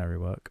missionary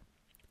work.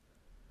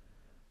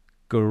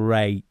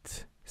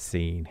 Great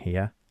scene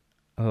here.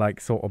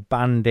 Like, sort of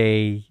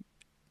Bandy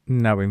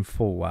knowing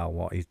full well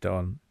what he's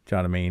done. Do you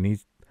know what I mean?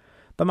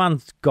 The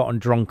man's gotten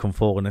drunk and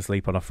fallen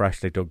asleep on a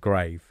freshly dug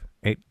grave.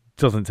 It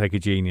doesn't take a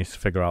genius to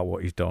figure out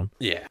what he's done.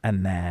 Yeah.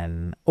 And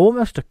then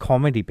almost a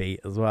comedy beat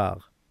as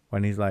well,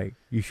 when he's like,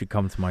 "You should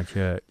come to my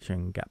church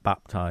and get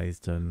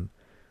baptized and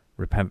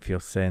repent for your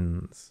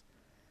sins."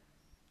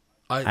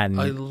 I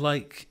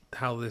like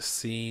how this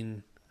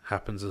scene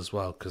happens as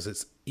well, because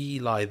it's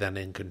Eli then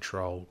in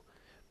control,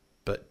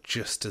 but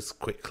just as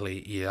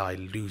quickly Eli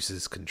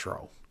loses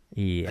control.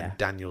 Yeah. And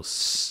Daniel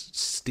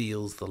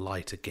steals the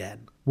light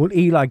again. Well,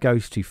 Eli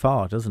goes too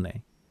far, doesn't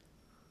he?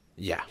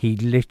 Yeah. He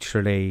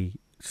literally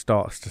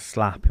starts to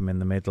slap him in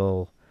the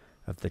middle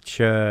of the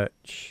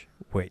church,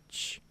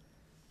 which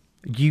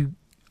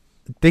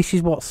this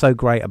is what's so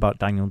great about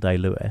Daniel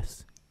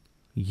Day-Lewis.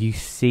 You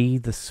see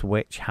the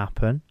switch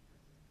happen.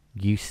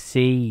 You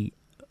see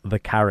the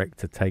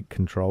character take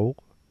control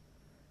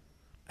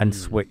and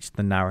switch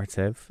the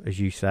narrative, as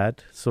you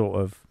said, sort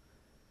of.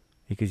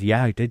 He goes,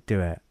 yeah, I did do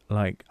it.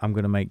 Like, I'm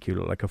going to make you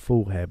look like a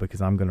fool here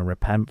because I'm going to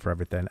repent for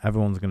everything.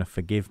 Everyone's going to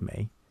forgive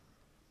me.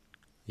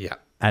 Yeah.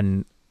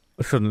 And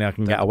suddenly I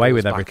can Then get the away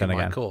with ball's back everything in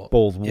my again. court.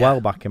 Ball's Yeah.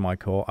 well back in my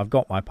court. I've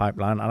got my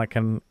pipeline and I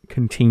can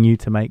continue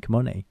to make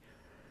money.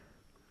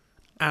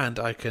 And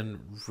I can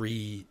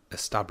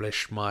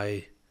re-establish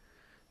my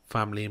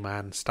family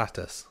man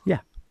status.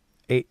 Yeah.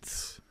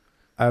 It's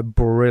a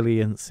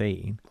brilliant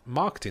scene.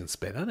 Marketing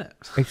spin, isn't it?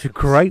 It's a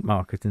great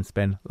marketing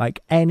spin,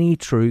 like any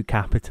true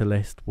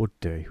capitalist would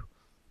do.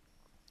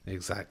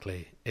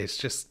 Exactly. It's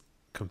just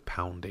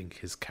compounding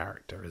his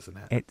character, isn't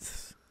it?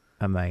 It's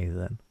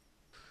amazing.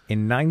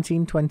 In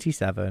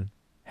 1927,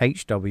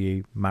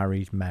 H.W.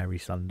 marries Mary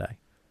Sunday,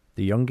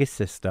 the youngest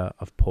sister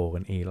of Paul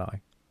and Eli.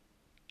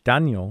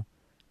 Daniel,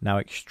 now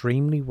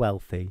extremely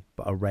wealthy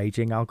but a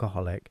raging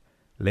alcoholic,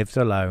 lives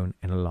alone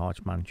in a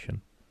large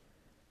mansion.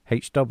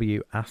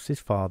 H.W. asks his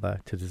father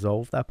to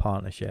dissolve their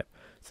partnership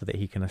so that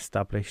he can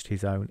establish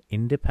his own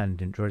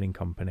independent drilling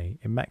company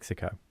in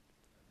Mexico.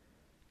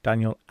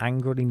 Daniel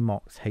angrily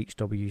mocks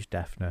H.W.'s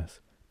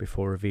deafness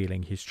before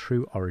revealing his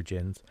true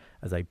origins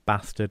as a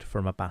bastard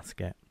from a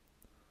basket.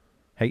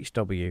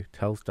 H.W.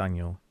 tells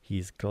Daniel he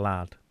is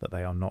glad that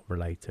they are not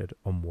related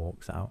and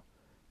walks out.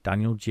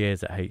 Daniel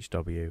jeers at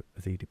H.W.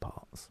 as he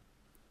departs.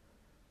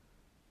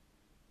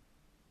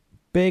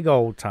 Big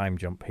old time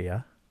jump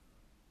here.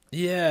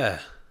 Yeah.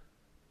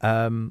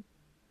 Yeah.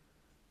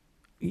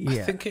 I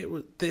think it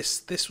was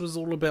this was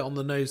all a bit on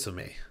the nose for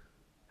me.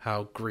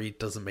 How greed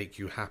doesn't make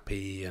you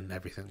happy and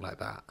everything like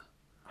that.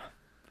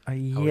 How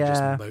he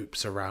just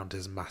mopes around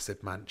his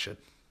massive mansion.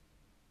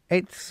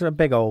 It's a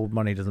big old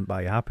money doesn't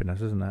buy you happiness,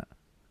 isn't it?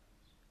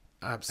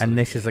 Absolutely. And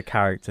this is a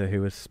character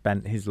who has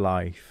spent his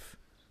life...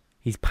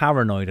 He's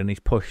paranoid and he's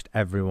pushed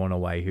everyone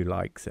away who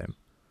likes him.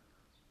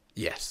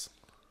 Yes.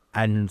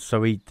 And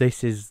so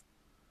this is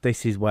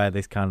where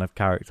this kind of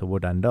character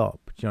would end up.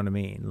 Do you know what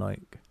I mean?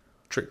 Like,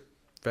 true.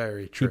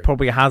 Very true. He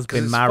probably has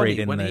been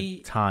married funny, in the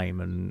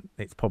time and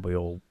it's probably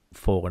all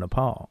fallen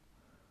apart.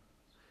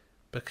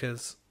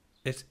 Because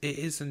it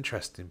is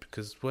interesting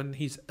because when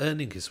he's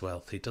earning his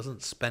wealth, he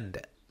doesn't spend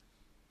it.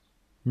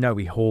 No,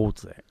 he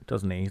hoards it,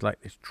 doesn't he? He's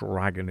like this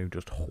dragon who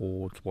just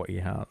hoards what he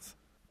has.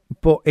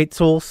 But it's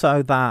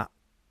also that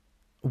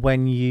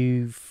when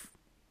you've...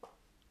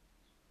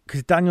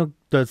 Because Daniel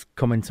does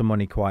come into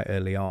money quite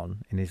early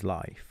on in his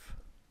life.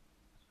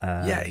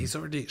 Yeah, he's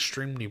already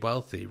extremely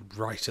wealthy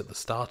right at the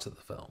start of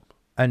the film.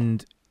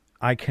 And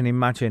I can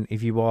imagine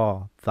if you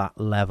are that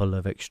level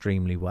of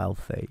extremely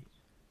wealthy,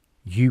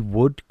 you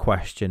would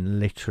question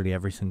literally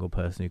every single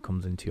person who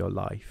comes into your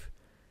life.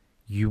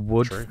 You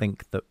would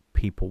think that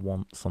people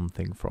want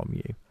something from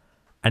you.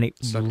 And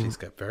celebrities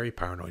get very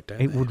paranoid, don't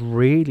they? they? It would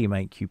really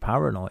make you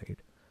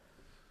paranoid.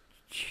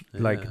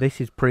 Like, this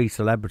is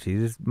pre-celebrity.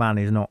 This man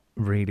is not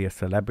really a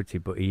celebrity,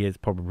 but he is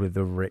probably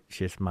the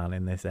richest man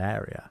in this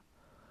area.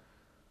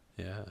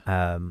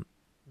 Yeah.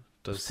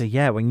 So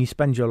yeah, when you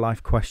spend your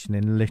life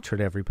questioning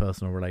literally every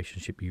personal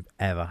relationship you've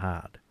ever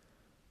had,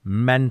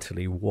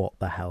 mentally what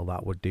the hell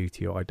that would do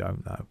to you, I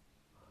don't know.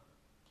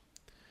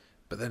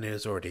 But then he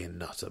was already a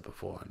nutter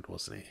beforehand,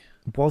 wasn't he?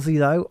 Was he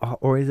though?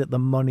 Or is it the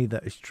money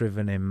that has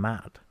driven him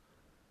mad?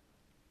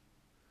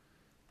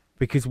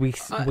 Because I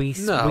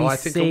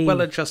think a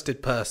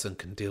well-adjusted person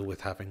can deal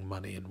with having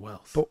money and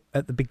wealth. But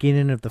at the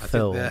beginning of the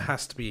film... think there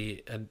has to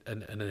be an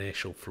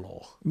initial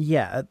flaw.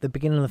 Yeah, at the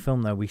beginning of the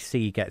film, though, we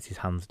see he gets his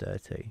hands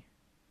dirty.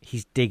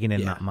 He's digging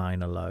in that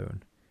mine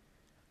alone.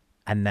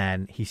 And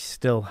then he's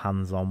still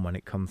hands-on when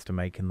it comes to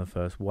making the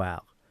first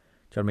well.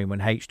 Do you know what I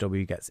mean?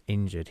 When HW gets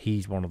injured,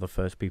 he's one of the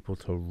first people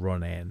to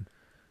run in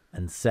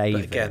and save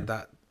him. But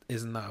again,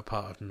 isn't that a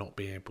part of not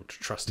being able to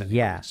trust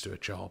anyone to do a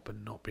job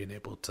and not being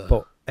able to...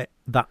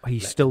 But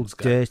he's still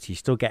dirty. He's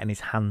still getting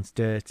his hands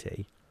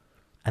dirty.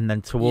 And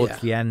then towards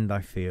the end, I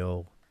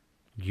feel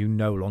you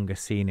no longer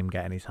seeing him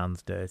getting his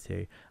hands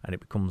dirty, and it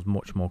becomes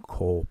much more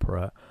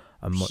corporate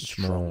and much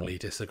more... Strongly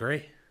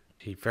disagree.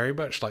 He very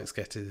much likes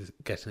getting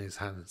his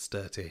hands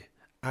dirty,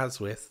 as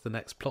with the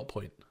next plot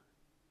point.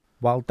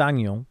 While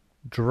Daniel,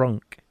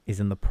 drunk,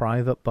 is in the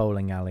private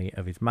bowling alley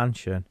of his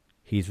mansion,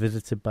 he is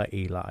visited by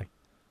Eli,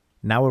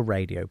 now a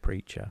radio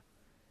preacher.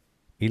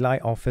 Eli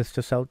offers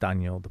to sell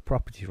Daniel the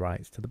property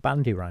rights to the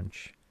Bandy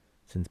Ranch,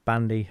 since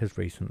Bandy has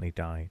recently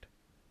died.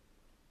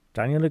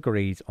 Daniel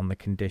agrees on the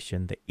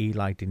condition that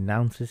Eli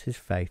denounces his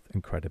faith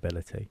and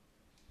credibility.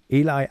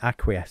 Eli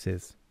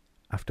acquiesces,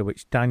 after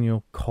which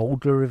Daniel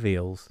coldly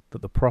reveals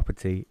that the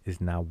property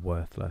is now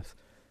worthless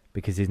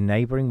because his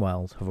neighbouring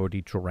wells have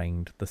already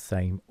drained the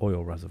same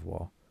oil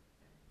reservoir.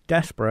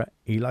 Desperate,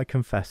 Eli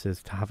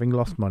confesses to having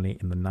lost money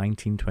in the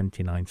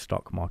 1929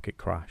 stock market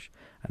crash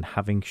and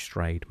having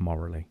strayed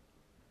morally.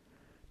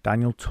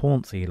 Daniel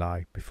taunts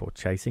Eli before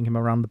chasing him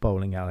around the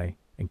bowling alley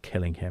and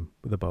killing him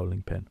with a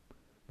bowling pin.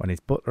 When his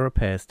butler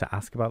appears to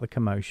ask about the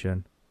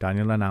commotion,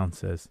 Daniel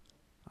announces,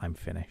 "I'm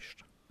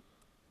finished."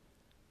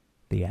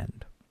 The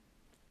end.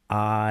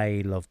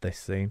 I love this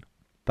scene.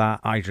 that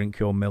I drink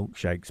your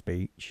milkshake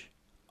speech,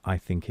 I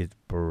think is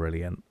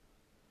brilliant.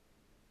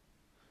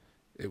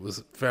 It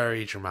was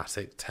very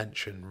dramatic,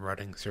 tension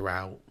running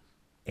throughout.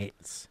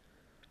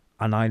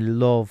 And I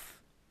love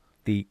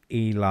the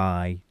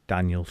Eli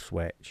Daniel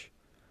switch,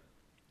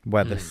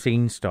 where the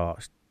scene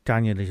starts.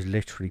 Daniel is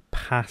literally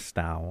passed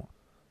out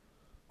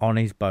on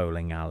his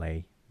bowling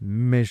alley,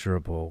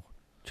 miserable.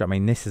 Do you know what I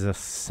mean? This is a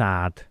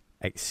sad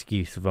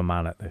excuse of a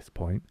man at this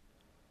point.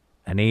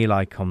 And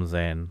Eli comes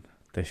in,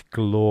 this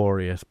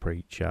glorious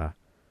preacher,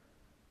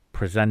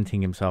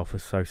 presenting himself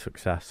as so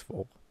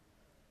successful.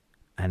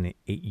 And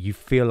you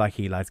feel like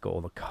Eli's got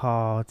all the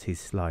cards.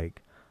 He's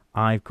like,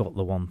 I've got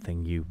the one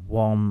thing you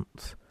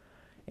want.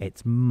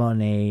 It's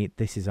money.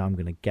 This is how I'm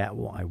going to get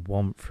what I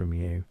want from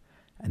you.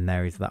 And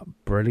there is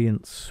that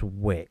brilliant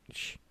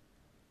switch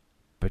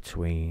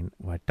between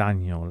where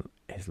Daniel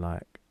is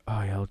like,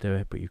 oh, yeah, I'll do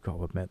it, but you've got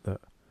to admit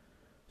that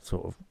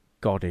sort of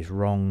God is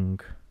wrong.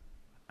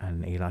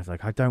 And Eli's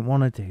like, I don't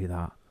want to do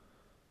that.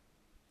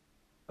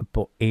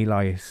 But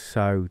Eli is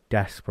so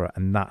desperate,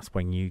 and that's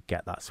when you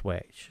get that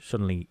switch.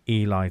 Suddenly,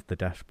 Eli's the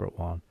desperate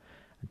one.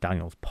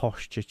 Daniel's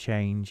posture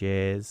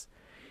changes.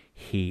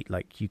 You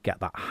get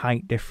that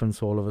height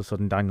difference all of a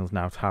sudden. Daniel's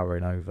now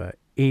towering over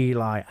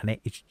Eli, and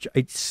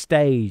it's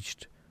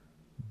staged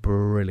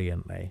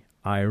brilliantly.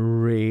 I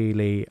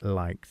really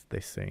liked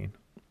this scene.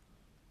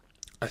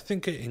 I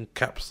think it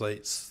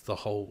encapsulates the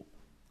whole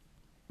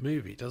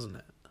movie, doesn't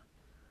it?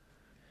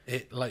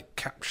 It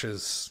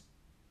captures.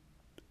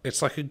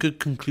 It's like a good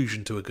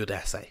conclusion to a good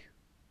essay.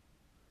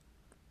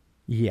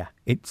 Yeah,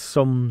 it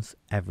sums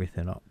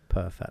everything up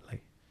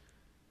perfectly.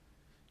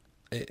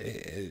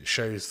 It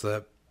shows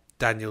that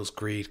Daniel's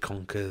greed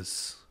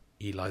conquers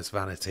Eli's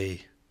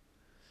vanity,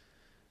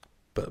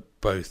 but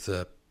both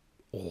are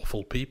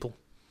awful people.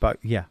 But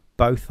yeah,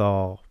 both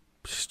are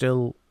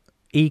still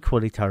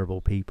equally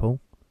terrible people.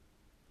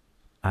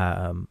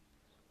 And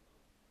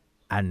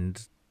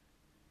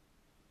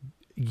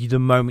the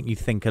moment you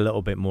think a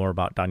little bit more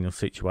about Daniel's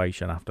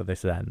situation after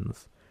this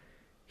ends,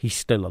 he's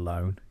still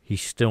alone.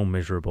 He's still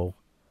miserable.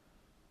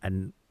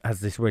 And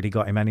has this really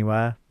got him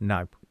anywhere?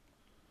 No.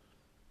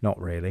 Not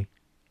really.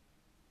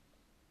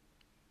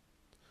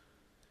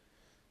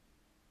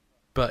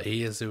 But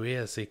he is who he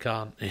is. He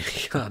can't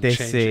change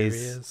who he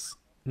is.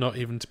 Not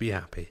even to be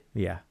happy.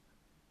 Yeah.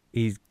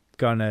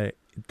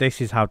 This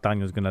is how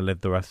Daniel's going to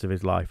live the rest of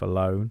his life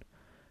alone.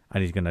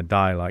 And he's going to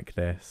die like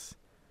this.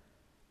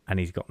 And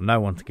he's got no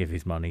one to give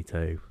his money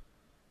to.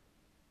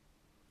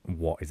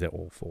 What is it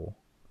all for?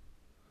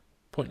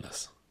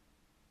 Pointless.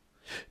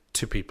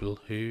 To people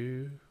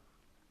who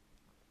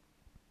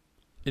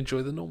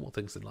enjoy the normal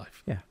things in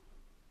life. Yeah.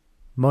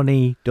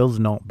 Money does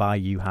not buy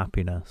you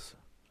happiness.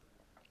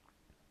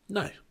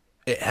 No.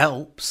 It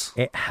helps.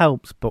 It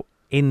helps, but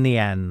in the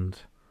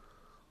end,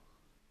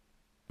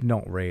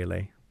 not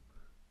really.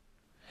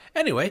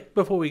 Anyway,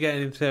 before we get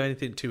into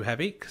anything too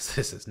heavy, because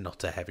this is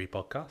not a heavy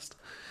podcast.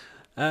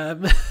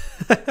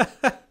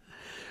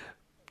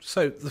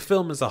 So, the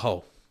film as a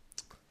whole.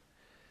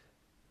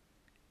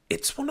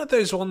 It's one of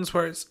those ones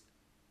where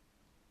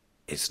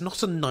it's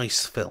not a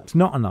nice film. It's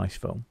not a nice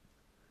film.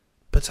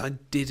 But I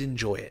did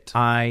enjoy it.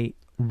 I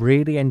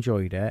really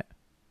enjoyed it,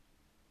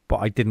 but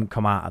I didn't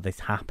come out of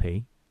this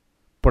happy.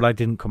 But I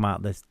didn't come out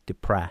of this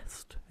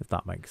depressed, if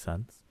that makes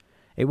sense.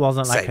 It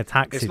wasn't like a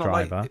Taxi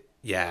Driver.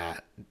 Yeah,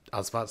 I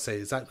was about to say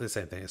exactly the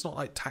same thing. It's not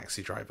like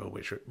Taxi Driver,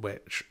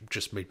 which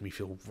just made me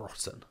feel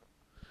rotten.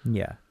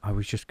 Yeah, I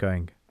was just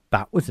going,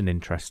 that was an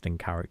interesting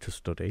character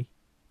study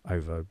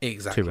over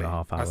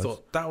 2.5 hours. I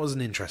thought that was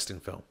an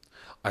interesting film.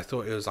 I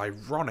thought it was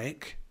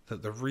ironic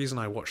that the reason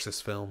I watched this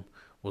film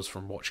was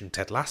from watching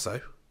Ted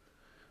Lasso,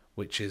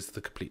 which is the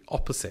complete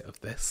opposite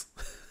of this,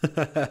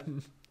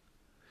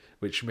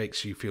 which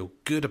makes you feel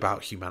good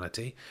about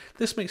humanity.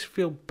 This makes you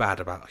feel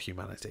bad about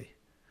humanity.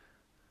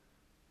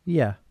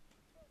 Yeah.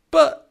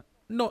 But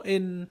not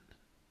in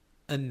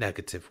a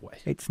negative way.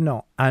 It's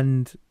not.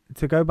 And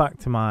to go back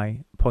to my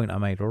point I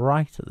made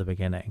right at the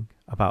beginning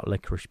about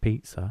Licorice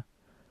Pizza,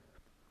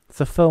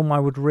 it's a film I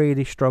would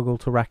really struggle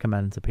to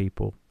recommend to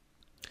people.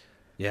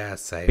 Yeah,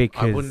 same.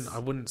 Because I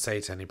wouldn't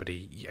say to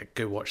anybody, yeah,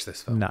 go watch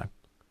this film. No,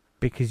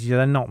 because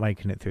they're not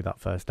making it through that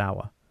first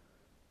hour.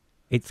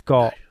 It's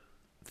got...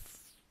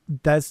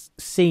 There's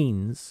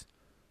scenes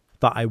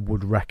that I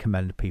would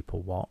recommend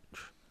people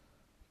watch,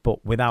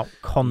 but without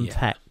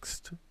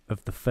context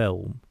of the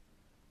film,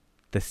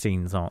 the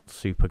scenes aren't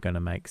super going to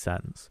make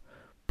sense.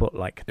 But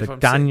like the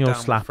Daniel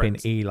slapping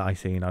Eli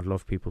scene, I'd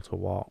love people to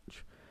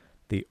watch.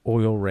 The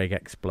oil rig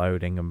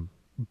exploding and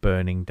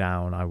burning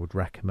down, I would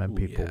recommend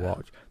people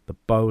watch. The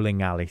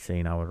bowling alley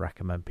scene, I would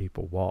recommend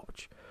people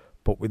watch.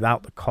 But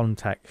without the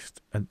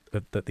context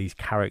that these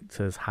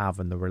characters have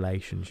and the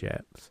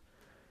relationships,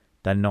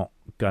 they're not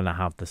going to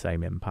have the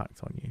same impact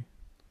on you.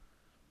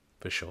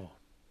 For sure.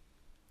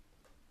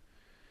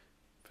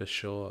 For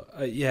sure.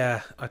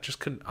 Yeah, I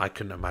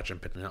couldn't imagine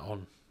putting it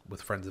on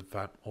with friends and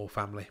or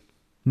family.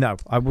 No,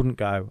 I wouldn't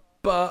go.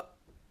 But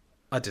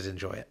I did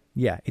enjoy it.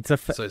 Yeah, so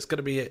it's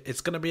gonna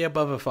be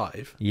above a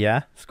 5.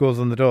 Yeah, scores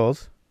on the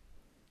doors.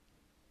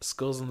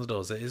 scores on the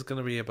doors. It is going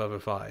to be above a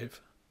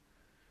 5.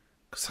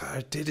 Because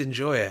I did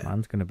enjoy it.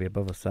 Mine's going to be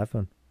above a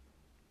 7.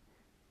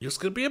 Yours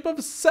going to be above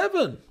a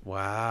 7.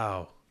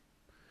 Wow.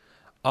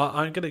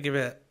 I'm going to give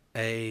it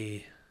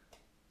a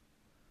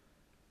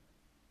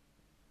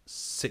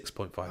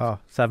 6.5. Oh,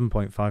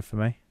 7.5 for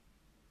me.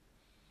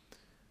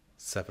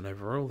 7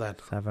 overall then.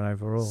 7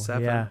 overall.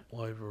 7 yeah.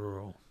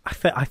 overall.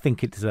 I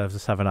think it deserves a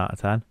 7 out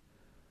of 10.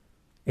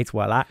 It's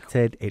well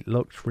acted. It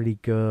looks really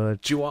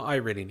good. Do you know what I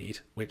really need,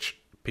 which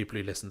people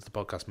who listen to the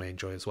podcast may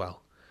enjoy as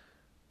well,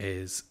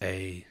 is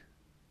a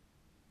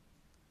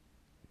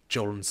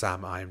Joel and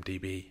Sam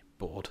IMDb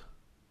board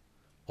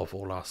of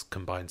all our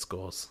combined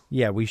scores.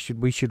 Yeah, we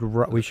should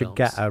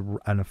get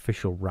an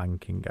official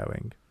ranking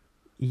going.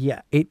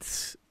 Yeah,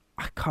 it's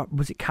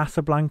was it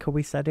Casablanca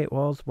we said it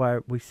was,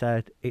 where we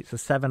said it's a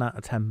 7 out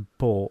of 10,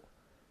 but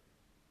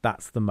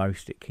that's the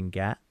most it can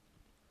get.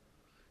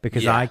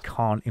 Because I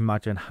can't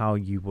imagine how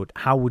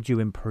would you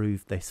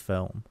improve this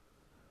film?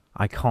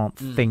 I can't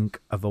think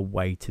of a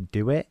way to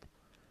do it.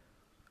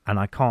 And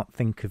I can't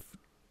think of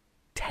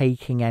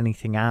taking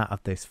anything out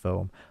of this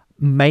film.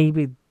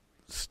 Maybe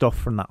stuff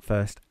from that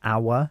first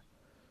hour,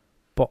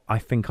 but I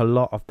think a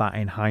lot of that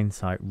in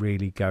hindsight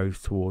really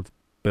goes towards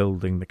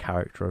building the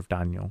character of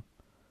Daniel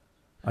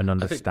and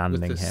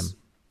understanding him.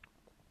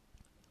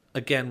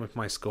 Again, with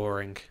my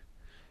scoring,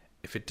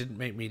 if it didn't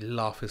make me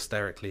laugh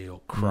hysterically or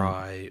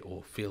cry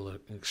or feel an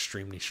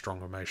extremely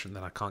strong emotion,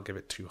 then I can't give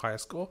it too high a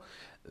score.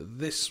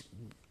 This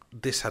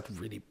had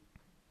really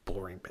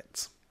boring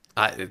bits.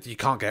 You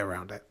can't get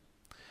around it.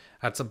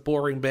 Had some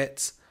boring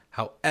bits.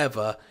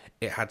 However,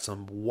 it had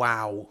some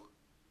wow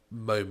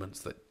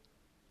moments that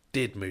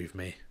did move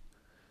me.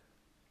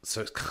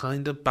 So it's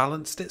kind of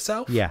balanced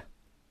itself. Yeah.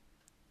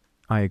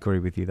 I agree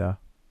with you there.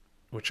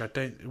 Which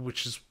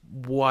is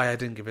why I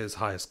didn't give it as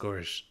high a score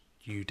as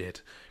you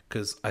did.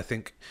 Because I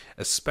think,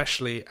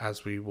 especially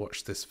as we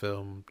watched this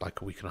film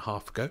like a week and a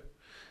half ago,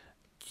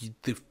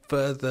 the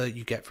further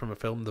you get from a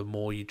film, the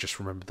more you just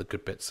remember the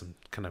good bits and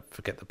kind of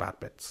forget the bad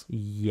bits.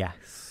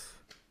 Yes.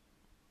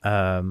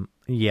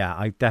 Yeah,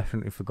 I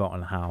definitely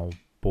forgotten how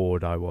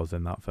bored I was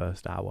in that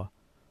first hour.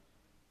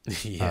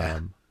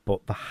 Yeah.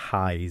 But the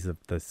highs of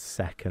the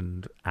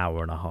second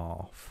hour and a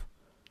half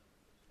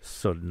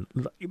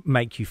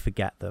make you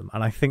forget them.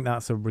 And I think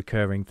that's a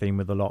recurring theme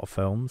with a lot of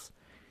films,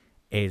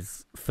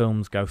 is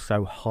films go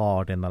so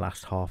hard in the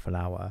last half an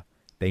hour,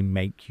 they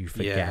make you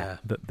forget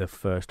that the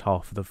first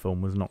half of the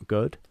film was not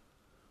good.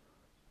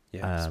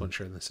 Yeah, once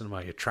you're in the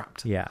cinema, you're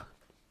trapped. Yeah.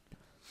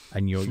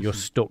 And you're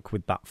stuck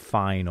with that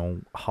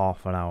final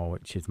half an hour,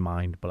 which is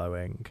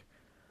mind-blowing.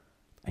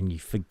 And you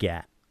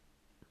forget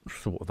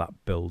sort of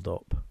that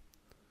build-up.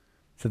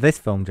 So this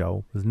film,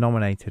 Joel, was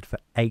nominated for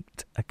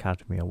 8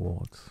 Academy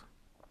Awards.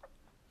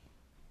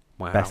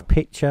 Wow. Best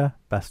Picture,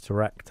 Best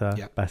Director,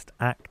 Best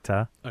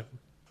Actor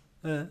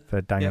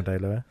for Daniel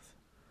Day-Lewis.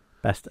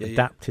 Best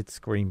Adapted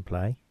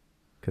Screenplay,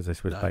 because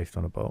this was based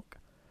on a book.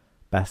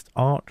 Best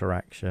Art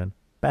Direction,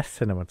 Best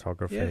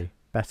Cinematography,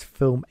 Best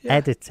Film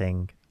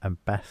Editing,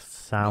 and Best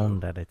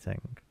Sound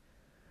Editing.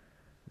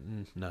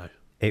 No.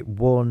 It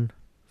won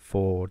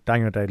for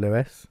Daniel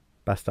Day-Lewis,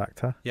 Best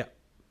Actor,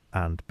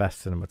 and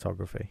Best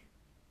Cinematography.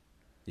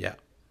 Yeah.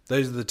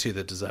 Those are the two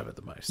that deserve it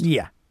the most.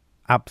 Yeah,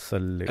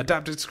 absolutely.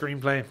 Adapted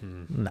screenplay?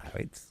 No,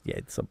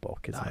 it's a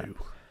book, isn't it?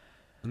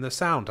 And the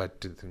sound, I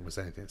didn't think was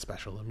anything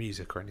special. The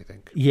music or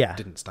anything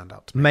didn't stand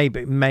out to me.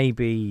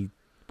 Maybe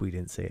we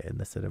didn't see it in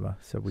the cinema,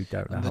 so we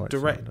don't know. And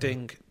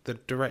the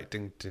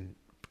directing didn't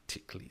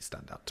particularly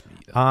stand out to me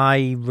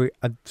either.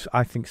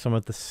 I think some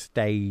of the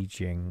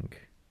staging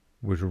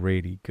was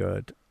really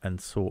good,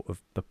 and sort of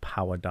the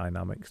power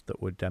dynamics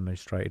that were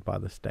demonstrated by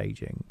the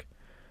staging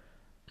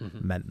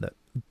meant that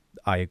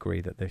I agree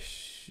that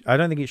this. I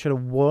don't think it should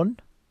have won,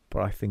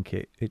 but I think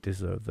it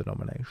deserved the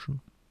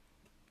nomination.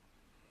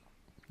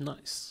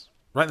 Nice.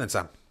 Right then,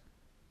 Sam.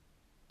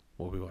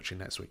 What are we watching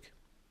next week?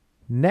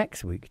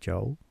 Next week,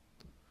 Joel,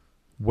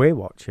 we're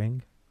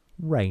watching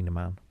Rain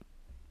Man.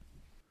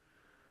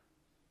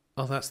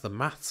 Oh, that's the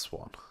maths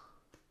one.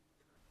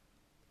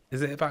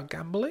 Is it about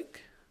gambling?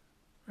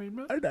 Rain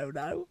Man? I don't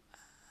know.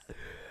 Okay.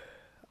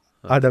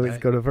 I know it's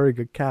got a very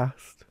good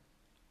cast.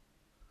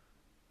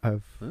 Oh,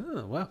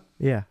 well.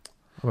 Yeah.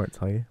 I won't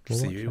tell you.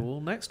 See you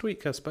all next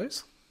week, I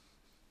suppose.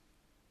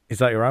 Is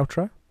that your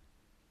outro?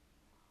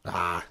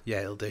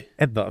 Yeah, it'll do.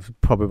 And that's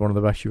probably one of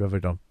the best you've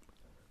ever done.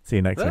 See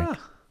you next week.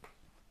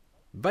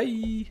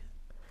 Bye.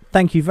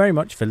 Thank you very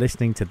much for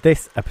listening to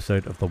this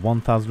episode of the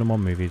 1001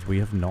 Movies We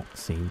Have Not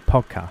Seen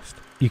podcast.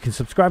 You can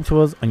subscribe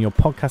to us on your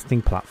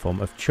podcasting platform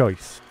of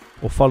choice,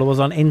 or follow us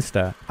on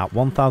Insta at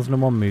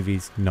 1001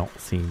 Movies Not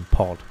Seen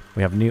Pod.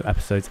 We have new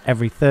episodes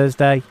every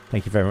Thursday.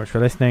 Thank you very much for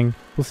listening.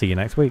 We'll see you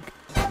next week.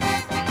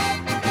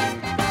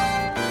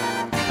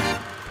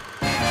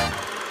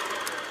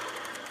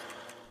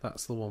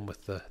 That's the one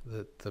with the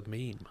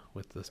meme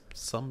with the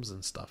sums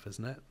and stuff,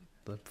 isn't it?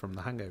 From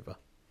The Hangover.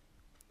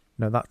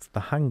 No, that's The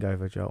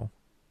Hangover, Joel.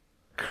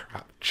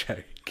 Crap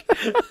joke.